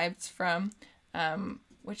vibes from,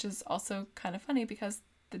 which is also kind of funny because...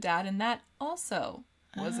 the dad in that also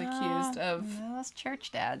was accused of those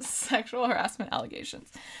church dads sexual harassment allegations.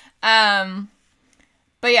 But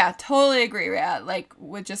yeah, totally agree. Yeah, like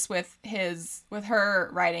with her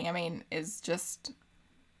writing, I mean, is just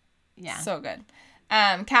so good.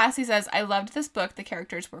 Cassie says, I loved this book. The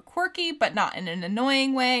characters were quirky, but not in an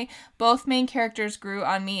annoying way. Both main characters grew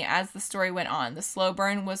on me as the story went on. The slow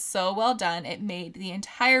burn was so well done, it made the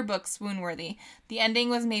entire book swoon-worthy. The ending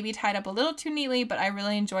was maybe tied up a little too neatly, but I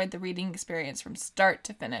really enjoyed the reading experience from start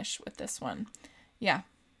to finish with this one. Yeah.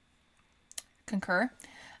 Concur.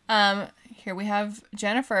 Here we have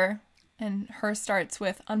Jennifer. And her starts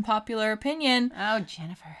with unpopular opinion. Oh,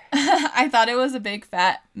 Jennifer. I thought it was a big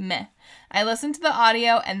fat meh. I listened to the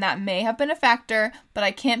audio and that may have been a factor, but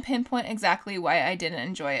I can't pinpoint exactly why I didn't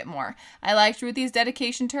enjoy it more. I liked Ruthie's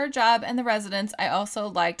dedication to her job and the residents. I also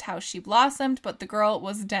liked how she blossomed, but the girl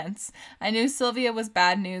was dense. I knew Sylvia was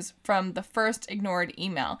bad news from the first ignored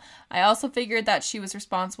email. I also figured that she was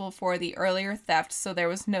responsible for the earlier theft, so there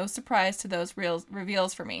was no surprise to those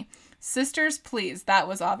reveals for me. Sisters, please. That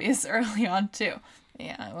was obvious early on, too.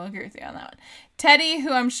 Yeah, I will agree with you on that one. Teddy,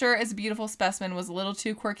 who I'm sure is a beautiful specimen, was a little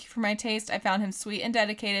too quirky for my taste. I found him sweet and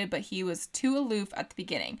dedicated, but he was too aloof at the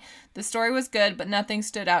beginning. The story was good, but nothing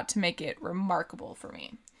stood out to make it remarkable for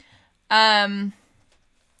me.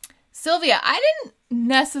 Sylvia, I didn't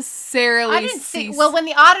necessarily see... Well, when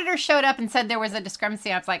the auditor showed up and said there was a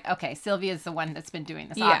discrepancy, I was like, okay, Sylvia's the one that's been doing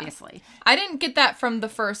this, obviously. I didn't get that from the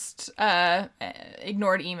first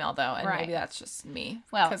ignored email, though, and maybe that's just me.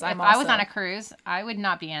 Well, if I was on a cruise, I would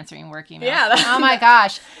not be answering work emails. Yeah. Oh, my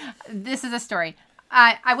gosh. This is a story.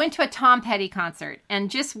 I went to a Tom Petty concert, and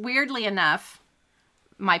just weirdly enough,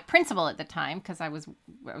 my principal at the time, because I was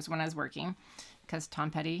when I was working... because Tom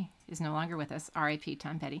Petty is no longer with us. R.I.P.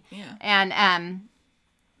 Tom Petty. Yeah. And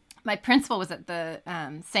my principal was at the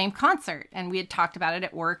same concert, and we had talked about it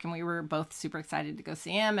at work, and we were both super excited to go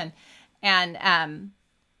see him. And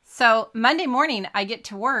so Monday morning, I get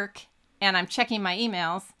to work, and I'm checking my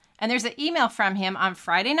emails, and there's an email from him on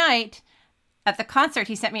Friday night at the concert.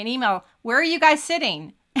 He sent me an email. Where are you guys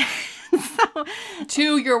sitting? So,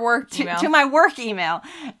 to your work email. To my work email.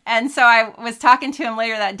 And so I was talking to him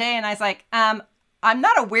later that day, and I was like, I'm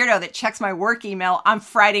not a weirdo that checks my work email on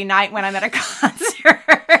Friday night when I'm at a concert.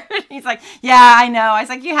 He's like, yeah, I know. I was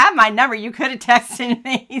like, you have my number. You could have texted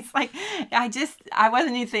me. He's like, I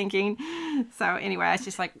wasn't even thinking. So anyway, I was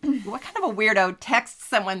just like, what kind of a weirdo texts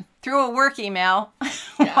someone through a work email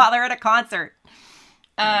while they're at a concert?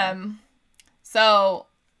 So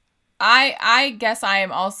I guess I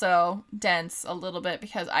am also dense a little bit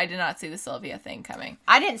because I did not see the Sylvia thing coming.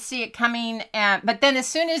 I didn't see it coming. But then as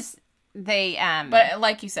soon as they but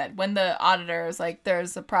like you said, when the auditor is like,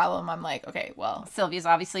 there's a problem, I'm like, okay, well, Sylvia's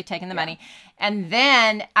obviously taking the money. And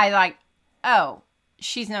then I like, oh,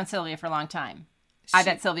 she's known Sylvia for a long time. I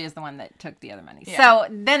bet Sylvia's the one that took the other money. So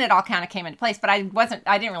then it all kind of came into place, but I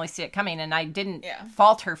didn't really see it coming, and I didn't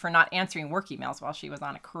fault her for not answering work emails while she was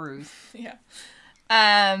on a cruise.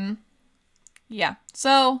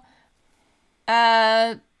 So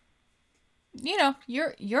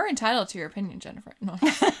You're entitled to your opinion, Jennifer. No.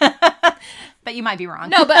 But you might be wrong.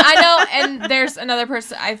 No, but I know, and there's another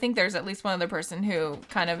person, I think there's at least one other person who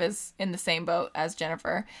kind of is in the same boat as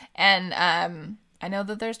Jennifer. And I know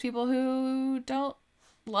that there's people who don't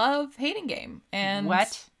love Hating Game. And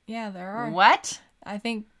What? Yeah, there are. What? I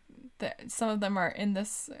think that some of them are in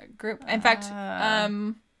this group. In fact,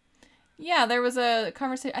 there was a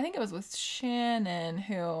conversation, I think it was with Shannon,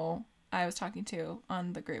 who I was talking to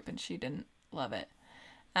on the group, and she didn't love it.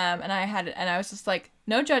 And I was just like,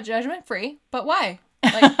 no judgment free, but why?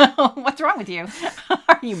 Like, what's wrong with you?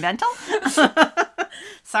 Are you mental?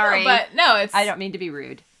 Sorry. No, it's... I don't mean to be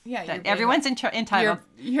rude. Yeah, everyone's entitled.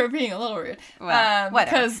 You're being a little rude. Well,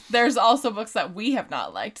 because there's also books that we have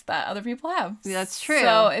not liked that other people have. That's true.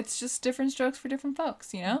 So it's just different strokes for different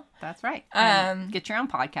folks, you know? That's right. Get your own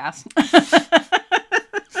podcast.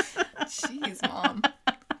 Jeez, Mom.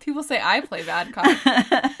 People say I play bad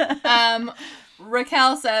cop.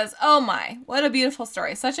 Raquel says, oh my, what a beautiful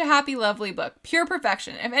story. Such a happy, lovely book. Pure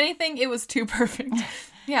perfection. If anything, it was too perfect.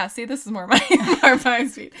 Yeah, see, this is more my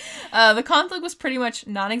speed. The conflict was pretty much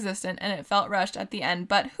non-existent, and it felt rushed at the end,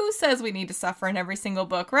 but who says we need to suffer in every single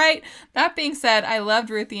book, right? That being said, I loved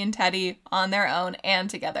Ruthie and Teddy on their own and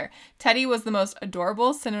together. Teddy was the most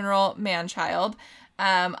adorable Cinnamoroll man-child.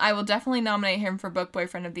 I will definitely nominate him for Book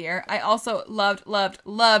Boyfriend of the Year. I also loved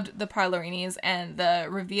the Parlorinis and the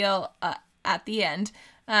reveal at the end.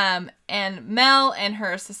 And Mel and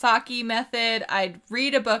her Sasaki method. I'd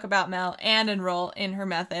read a book about Mel and enroll in her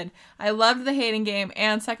method. I loved the Hating Game,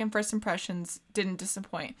 and Second First Impressions didn't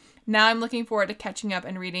disappoint. Now I'm looking forward to catching up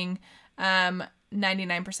and reading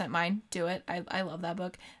 99% Mine. Do it. I love that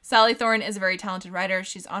book. Sally Thorne is a very talented writer.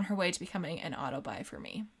 She's on her way to becoming an auto-buy for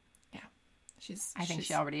me. Yeah. I think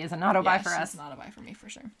she already is an auto-buy for us. She's an auto-buy for me for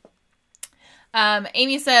sure.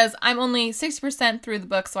 Amy says, I'm only 60% through the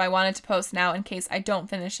book, so I wanted to post now in case I don't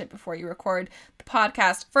finish it before you record the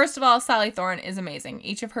podcast. First of all, Sally Thorne is amazing.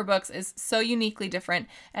 Each of her books is so uniquely different,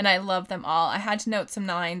 and I love them all. I had to note some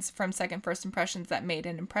lines from Second First Impressions that made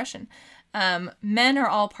an impression. Men are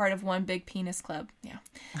all part of one big penis club. Yeah.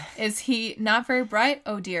 Is he not very bright?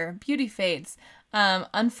 Oh dear. Beauty fades.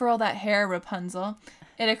 Unfurl that hair, Rapunzel.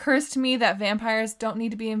 It occurs to me that vampires don't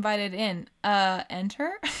need to be invited in.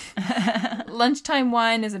 Enter? Lunchtime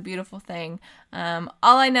wine is a beautiful thing. All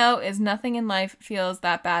I know is nothing in life feels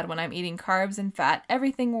that bad when I'm eating carbs and fat.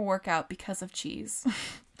 Everything will work out because of cheese.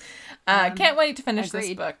 Can't wait to finish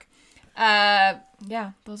this book.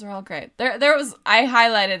 Yeah, those are all great. I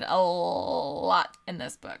highlighted a lot in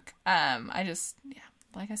this book.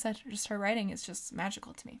 Like I said, just her writing is just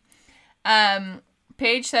magical to me.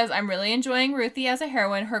 Paige says, I'm really enjoying Ruthie as a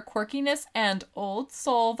heroine. Her quirkiness and old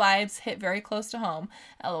soul vibes hit very close to home.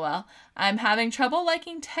 LOL. I'm having trouble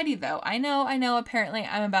liking Teddy, though. I know. Apparently,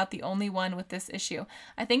 I'm about the only one with this issue.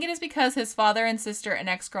 I think it is because his father and sister and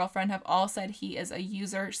ex-girlfriend have all said he is a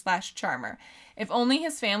user/charmer. If only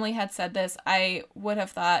his family had said this, I would have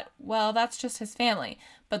thought, well, that's just his family.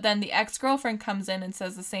 But then the ex-girlfriend comes in and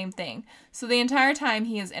says the same thing. So the entire time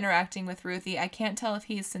he is interacting with Ruthie, I can't tell if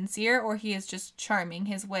he is sincere or he is just charming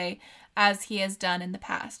his way as he has done in the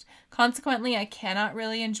past. Consequently, I cannot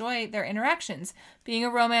really enjoy their interactions. Being a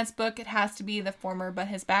romance book, it has to be the former, but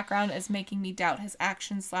his background is making me doubt his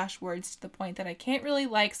actions/words to the point that I can't really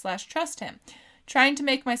like/trust him. Trying to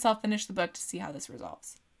make myself finish the book to see how this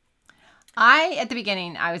resolves. At the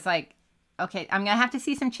beginning, I was like, okay, I'm going to have to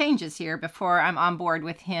see some changes here before I'm on board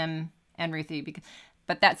with him and Ruthie.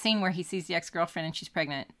 But that scene where he sees the ex-girlfriend and she's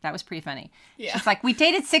pregnant, that was pretty funny. Yeah. She's like, we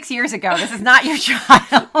dated 6 years ago. This is not your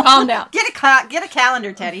child. Calm down. Get a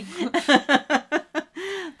calendar, Teddy.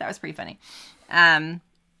 That was pretty funny.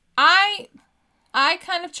 I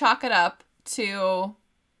kind of chalk it up to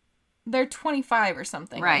they're 25 or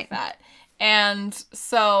something like that. And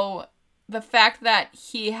so the fact that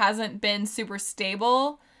he hasn't been super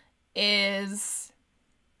stable is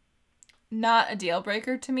not a deal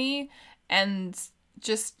breaker to me. And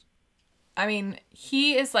just, I mean,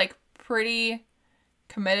 he is like pretty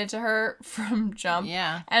committed to her from jump.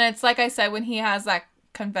 Yeah. And it's like I said, when he has that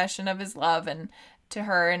confession of his love and to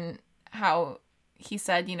her, and how he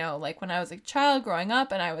said, you know, like when I was a child growing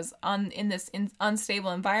up and I was in this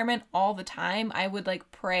unstable environment all the time, I would like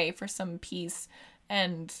pray for some peace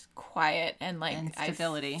and quiet and like and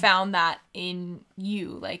stability. I found that in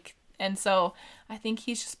you, like, and so I think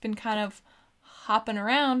he's just been kind of hopping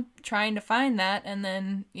around trying to find that, and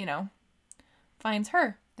then, you know, finds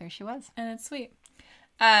her. There she was. And it's sweet.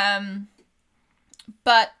 But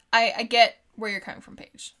I get where you're coming from,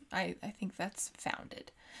 Paige. I think that's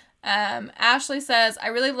founded. Ashley says, I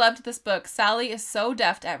really loved this book. Sally is so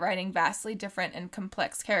deft at writing vastly different and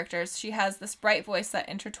complex characters. She has this bright voice that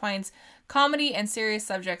intertwines comedy and serious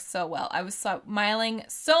subjects so well. I was smiling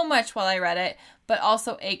so much while I read it, but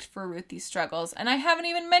also ached for Ruthie's struggles. And I haven't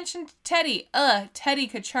even mentioned Teddy. Teddy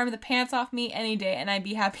could charm the pants off me any day, and I'd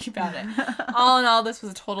be happy about it. All in all, this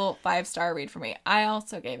was a total 5-star read for me. I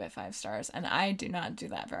also gave it 5 stars, and I do not do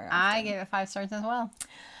that very often. I gave it 5 stars as well.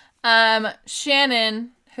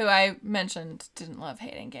 Shannon, who I mentioned didn't love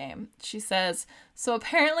Hating Game. She says, so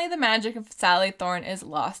apparently the magic of Sally Thorne is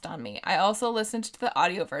lost on me. I also listened to the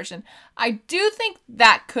audio version. I do think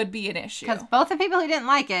that could be an issue. Because both the people who didn't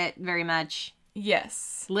like it very much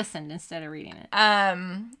listened instead of reading it.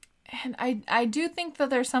 And I do think that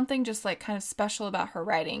there's something just like kind of special about her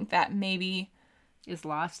writing that maybe is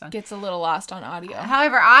lost on. Gets a little lost on audio.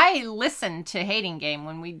 However, I listened to Hating Game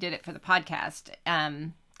when we did it for the podcast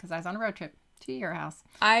because I was on a road trip to your house.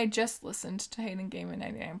 I just listened to Hating Game in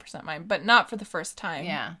 99% Mine, but not for the first time.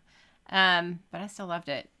 Yeah. But I still loved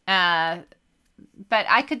it. But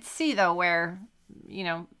I could see, though, where,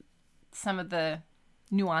 some of the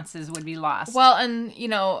nuances would be lost. Well, and,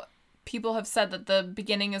 people have said that the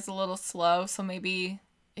beginning is a little slow, so maybe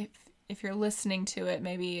if you're listening to it,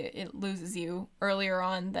 maybe it loses you earlier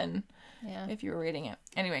on than if you were reading it.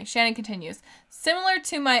 Anyway, Shannon continues. Similar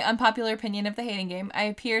to my unpopular opinion of The Hating Game, I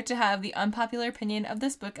appear to have the unpopular opinion of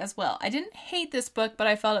this book as well. I didn't hate this book, but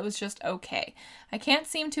I felt it was just okay. I can't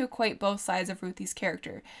seem to equate both sides of Ruthie's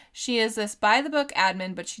character. She is this by-the-book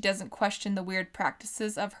admin, but she doesn't question the weird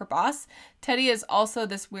practices of her boss. Teddy is also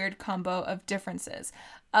this weird combo of differences.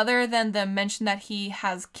 Other than the mention that he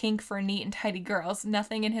has kink for neat and tidy girls,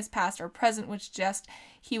 nothing in his past or present would suggest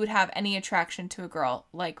he would have any attraction to a girl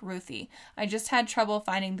like Ruthie. I just had trouble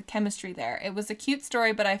finding the chemistry there. It was a cute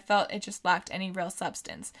story, but I felt it just lacked any real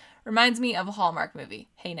substance. Reminds me of a Hallmark movie.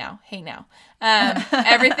 Hey now.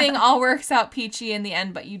 Everything all works out peachy in the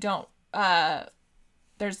end, but you don't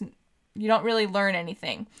really learn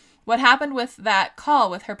anything. What happened with that call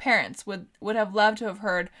with her parents? Would have loved to have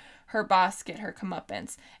heard her boss get her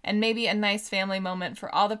comeuppance, and maybe a nice family moment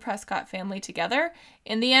for all the Prescott family together.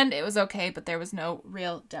 In the end, it was okay, but there was no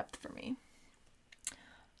real depth for me.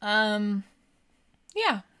 Yeah.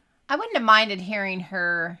 I wouldn't have minded hearing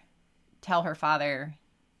her tell her father,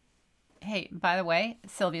 hey, by the way,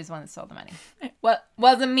 Sylvia's the one that stole the money. What?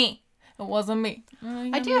 Wasn't me. It wasn't me.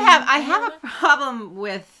 I have a problem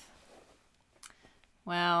with,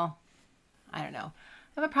 well, I don't know.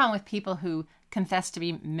 I have a problem with people who confess to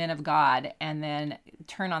be men of God and then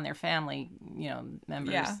turn on their family,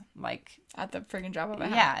 members. Yeah. Like at the friggin' drop of a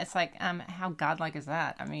hat. Yeah, it's like, how godlike is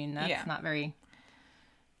that? I mean, that's not very.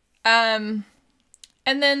 And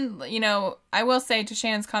then, I will say to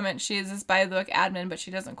Shannon's comment, she is this by-the-book admin, but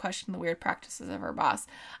she doesn't question the weird practices of her boss.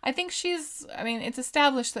 I think it's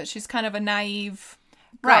established that she's kind of a naive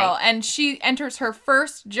girl, and she enters her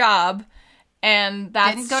first job. And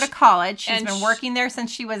that didn't go to college. She's been working there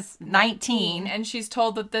since she was 19. And she's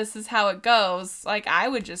told that this is how it goes. Like, I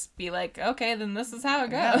would just be like, okay, then this is how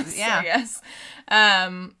it goes. Yeah. I guess.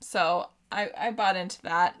 So I bought into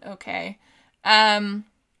that. Okay.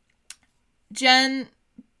 Jen,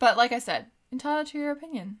 but like I said, entitled to your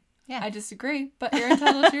opinion. Yeah. I disagree, but you're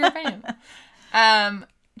entitled to your opinion.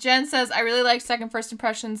 Jen says, I really liked Second First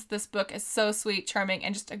Impressions. This book is so sweet, charming,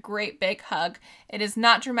 and just a great big hug. It is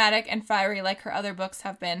not dramatic and fiery like her other books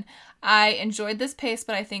have been. I enjoyed this pace,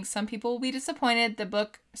 but I think some people will be disappointed. The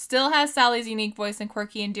book still has Sally's unique voice and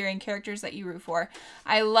quirky, endearing characters that you root for.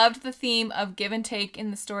 I loved the theme of give and take in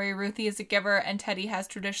the story. Ruthie is a giver, and Teddy has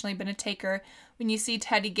traditionally been a taker. When you see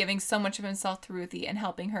Teddy giving so much of himself to Ruthie and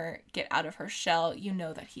helping her get out of her shell, you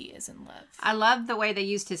know that he is in love. I love the way they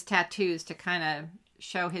used his tattoos to kind of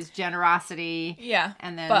show his generosity. Yeah.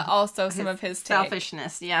 And then but also some of his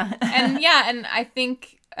selfishness. Yeah. and I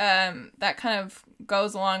think that kind of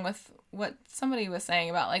goes along with what somebody was saying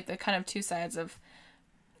about like the kind of two sides of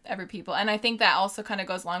every people. And I think that also kind of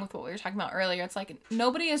goes along with what we were talking about earlier. It's like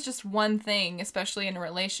nobody is just one thing, especially in a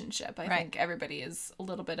relationship. I think everybody is a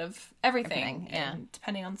little bit of everything and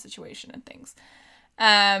depending on the situation and things.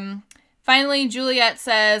 Finally, Juliet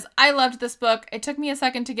says, I loved this book. It took me a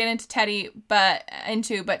second to get into Teddy, but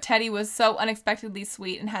Teddy was so unexpectedly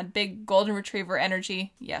sweet and had big golden retriever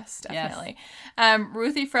energy. Yes, definitely. Yes.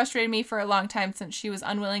 Ruthie frustrated me for a long time since she was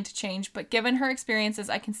unwilling to change, but given her experiences,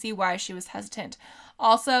 I can see why she was hesitant.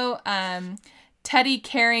 Also, Teddy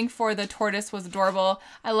caring for the tortoise was adorable.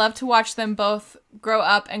 I love to watch them both grow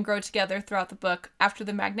up and grow together throughout the book. After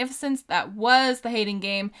the magnificence that was The Hating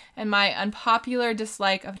Game and my unpopular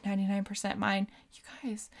dislike of 99% Mine, you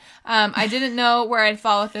guys, I didn't know where I'd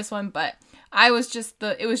fall with this one, but it was just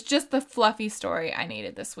the fluffy story I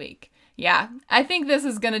needed this week. Yeah, I think this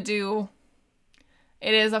is going to do,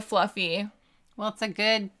 it is a fluffy. Well, it's a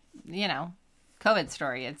good, COVID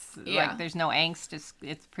story. It's like there's no angst.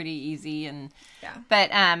 It's pretty easy. And but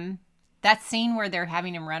that scene where they're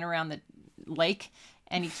having him run around the lake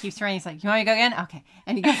and he keeps running, he's like, you want me to go again? Okay.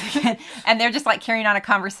 And he goes again. And they're just like carrying on a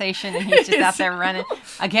conversation and he's just out there running.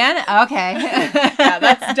 Again? Okay. Yeah,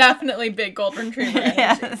 that's definitely big golden retriever energy.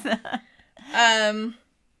 Yes.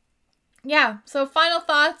 Yeah, so final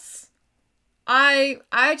thoughts. I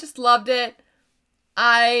just loved it.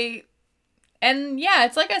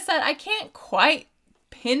 It's like I said, I can't quite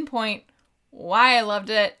pinpoint why I loved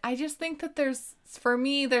it. I just think that there's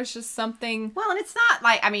just something. Well, and it's not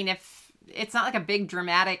like, if it's not like a big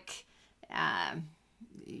dramatic,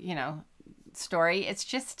 story. It's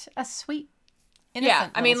just a sweet,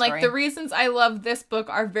 innocent story. The reasons I love this book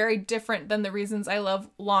are very different than the reasons I love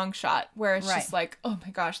Long Shot, where it's just like, oh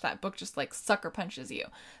my gosh, that book just like sucker punches you.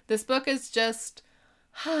 This book is just,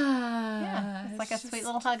 it's like a sweet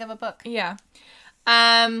little hug of a book. Yeah.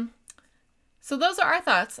 So those are our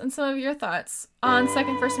thoughts and some of your thoughts on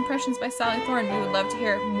Second First Impressions by Sally Thorne. We would love to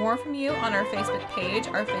hear more from you on our Facebook page,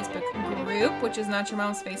 our Facebook group, which is Not Your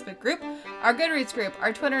Mom's Facebook group, our Goodreads group,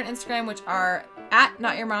 our Twitter and Instagram, which are at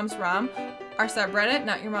Not Your Mom's Rom, our subreddit,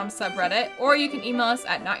 Not Your Mom's Subreddit, or you can email us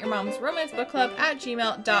at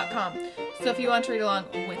notyourmomsromancebookclub@gmail.com. So if you want to read along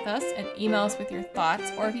with us and email us with your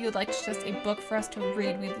thoughts, or if you would like just a book for us to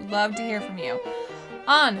read, we'd love to hear from you.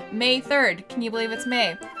 On May 3rd, can you believe it's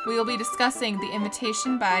May, we will be discussing The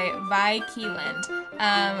Invitation by Vi Keeland.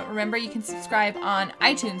 Remember, you can subscribe on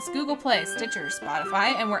iTunes, Google Play, Stitcher,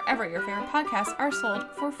 Spotify, and wherever your favorite podcasts are sold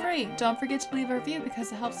for free. Don't forget to leave a review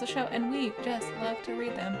because it helps the show, and we just love to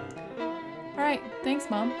read them. All right, thanks,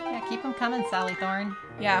 Mom. Yeah, keep them coming, Sally Thorne.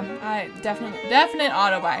 Yeah, I definite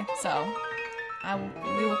auto buy, so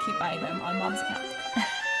we will keep buying them on Mom's account.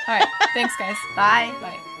 All right, thanks, guys. Bye.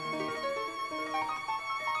 Bye.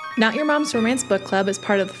 Not Your Mom's Romance Book Club is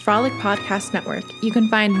part of the Frolic Podcast Network. You can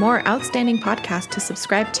find more outstanding podcasts to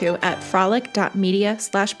subscribe to at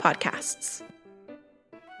frolic.media/podcasts.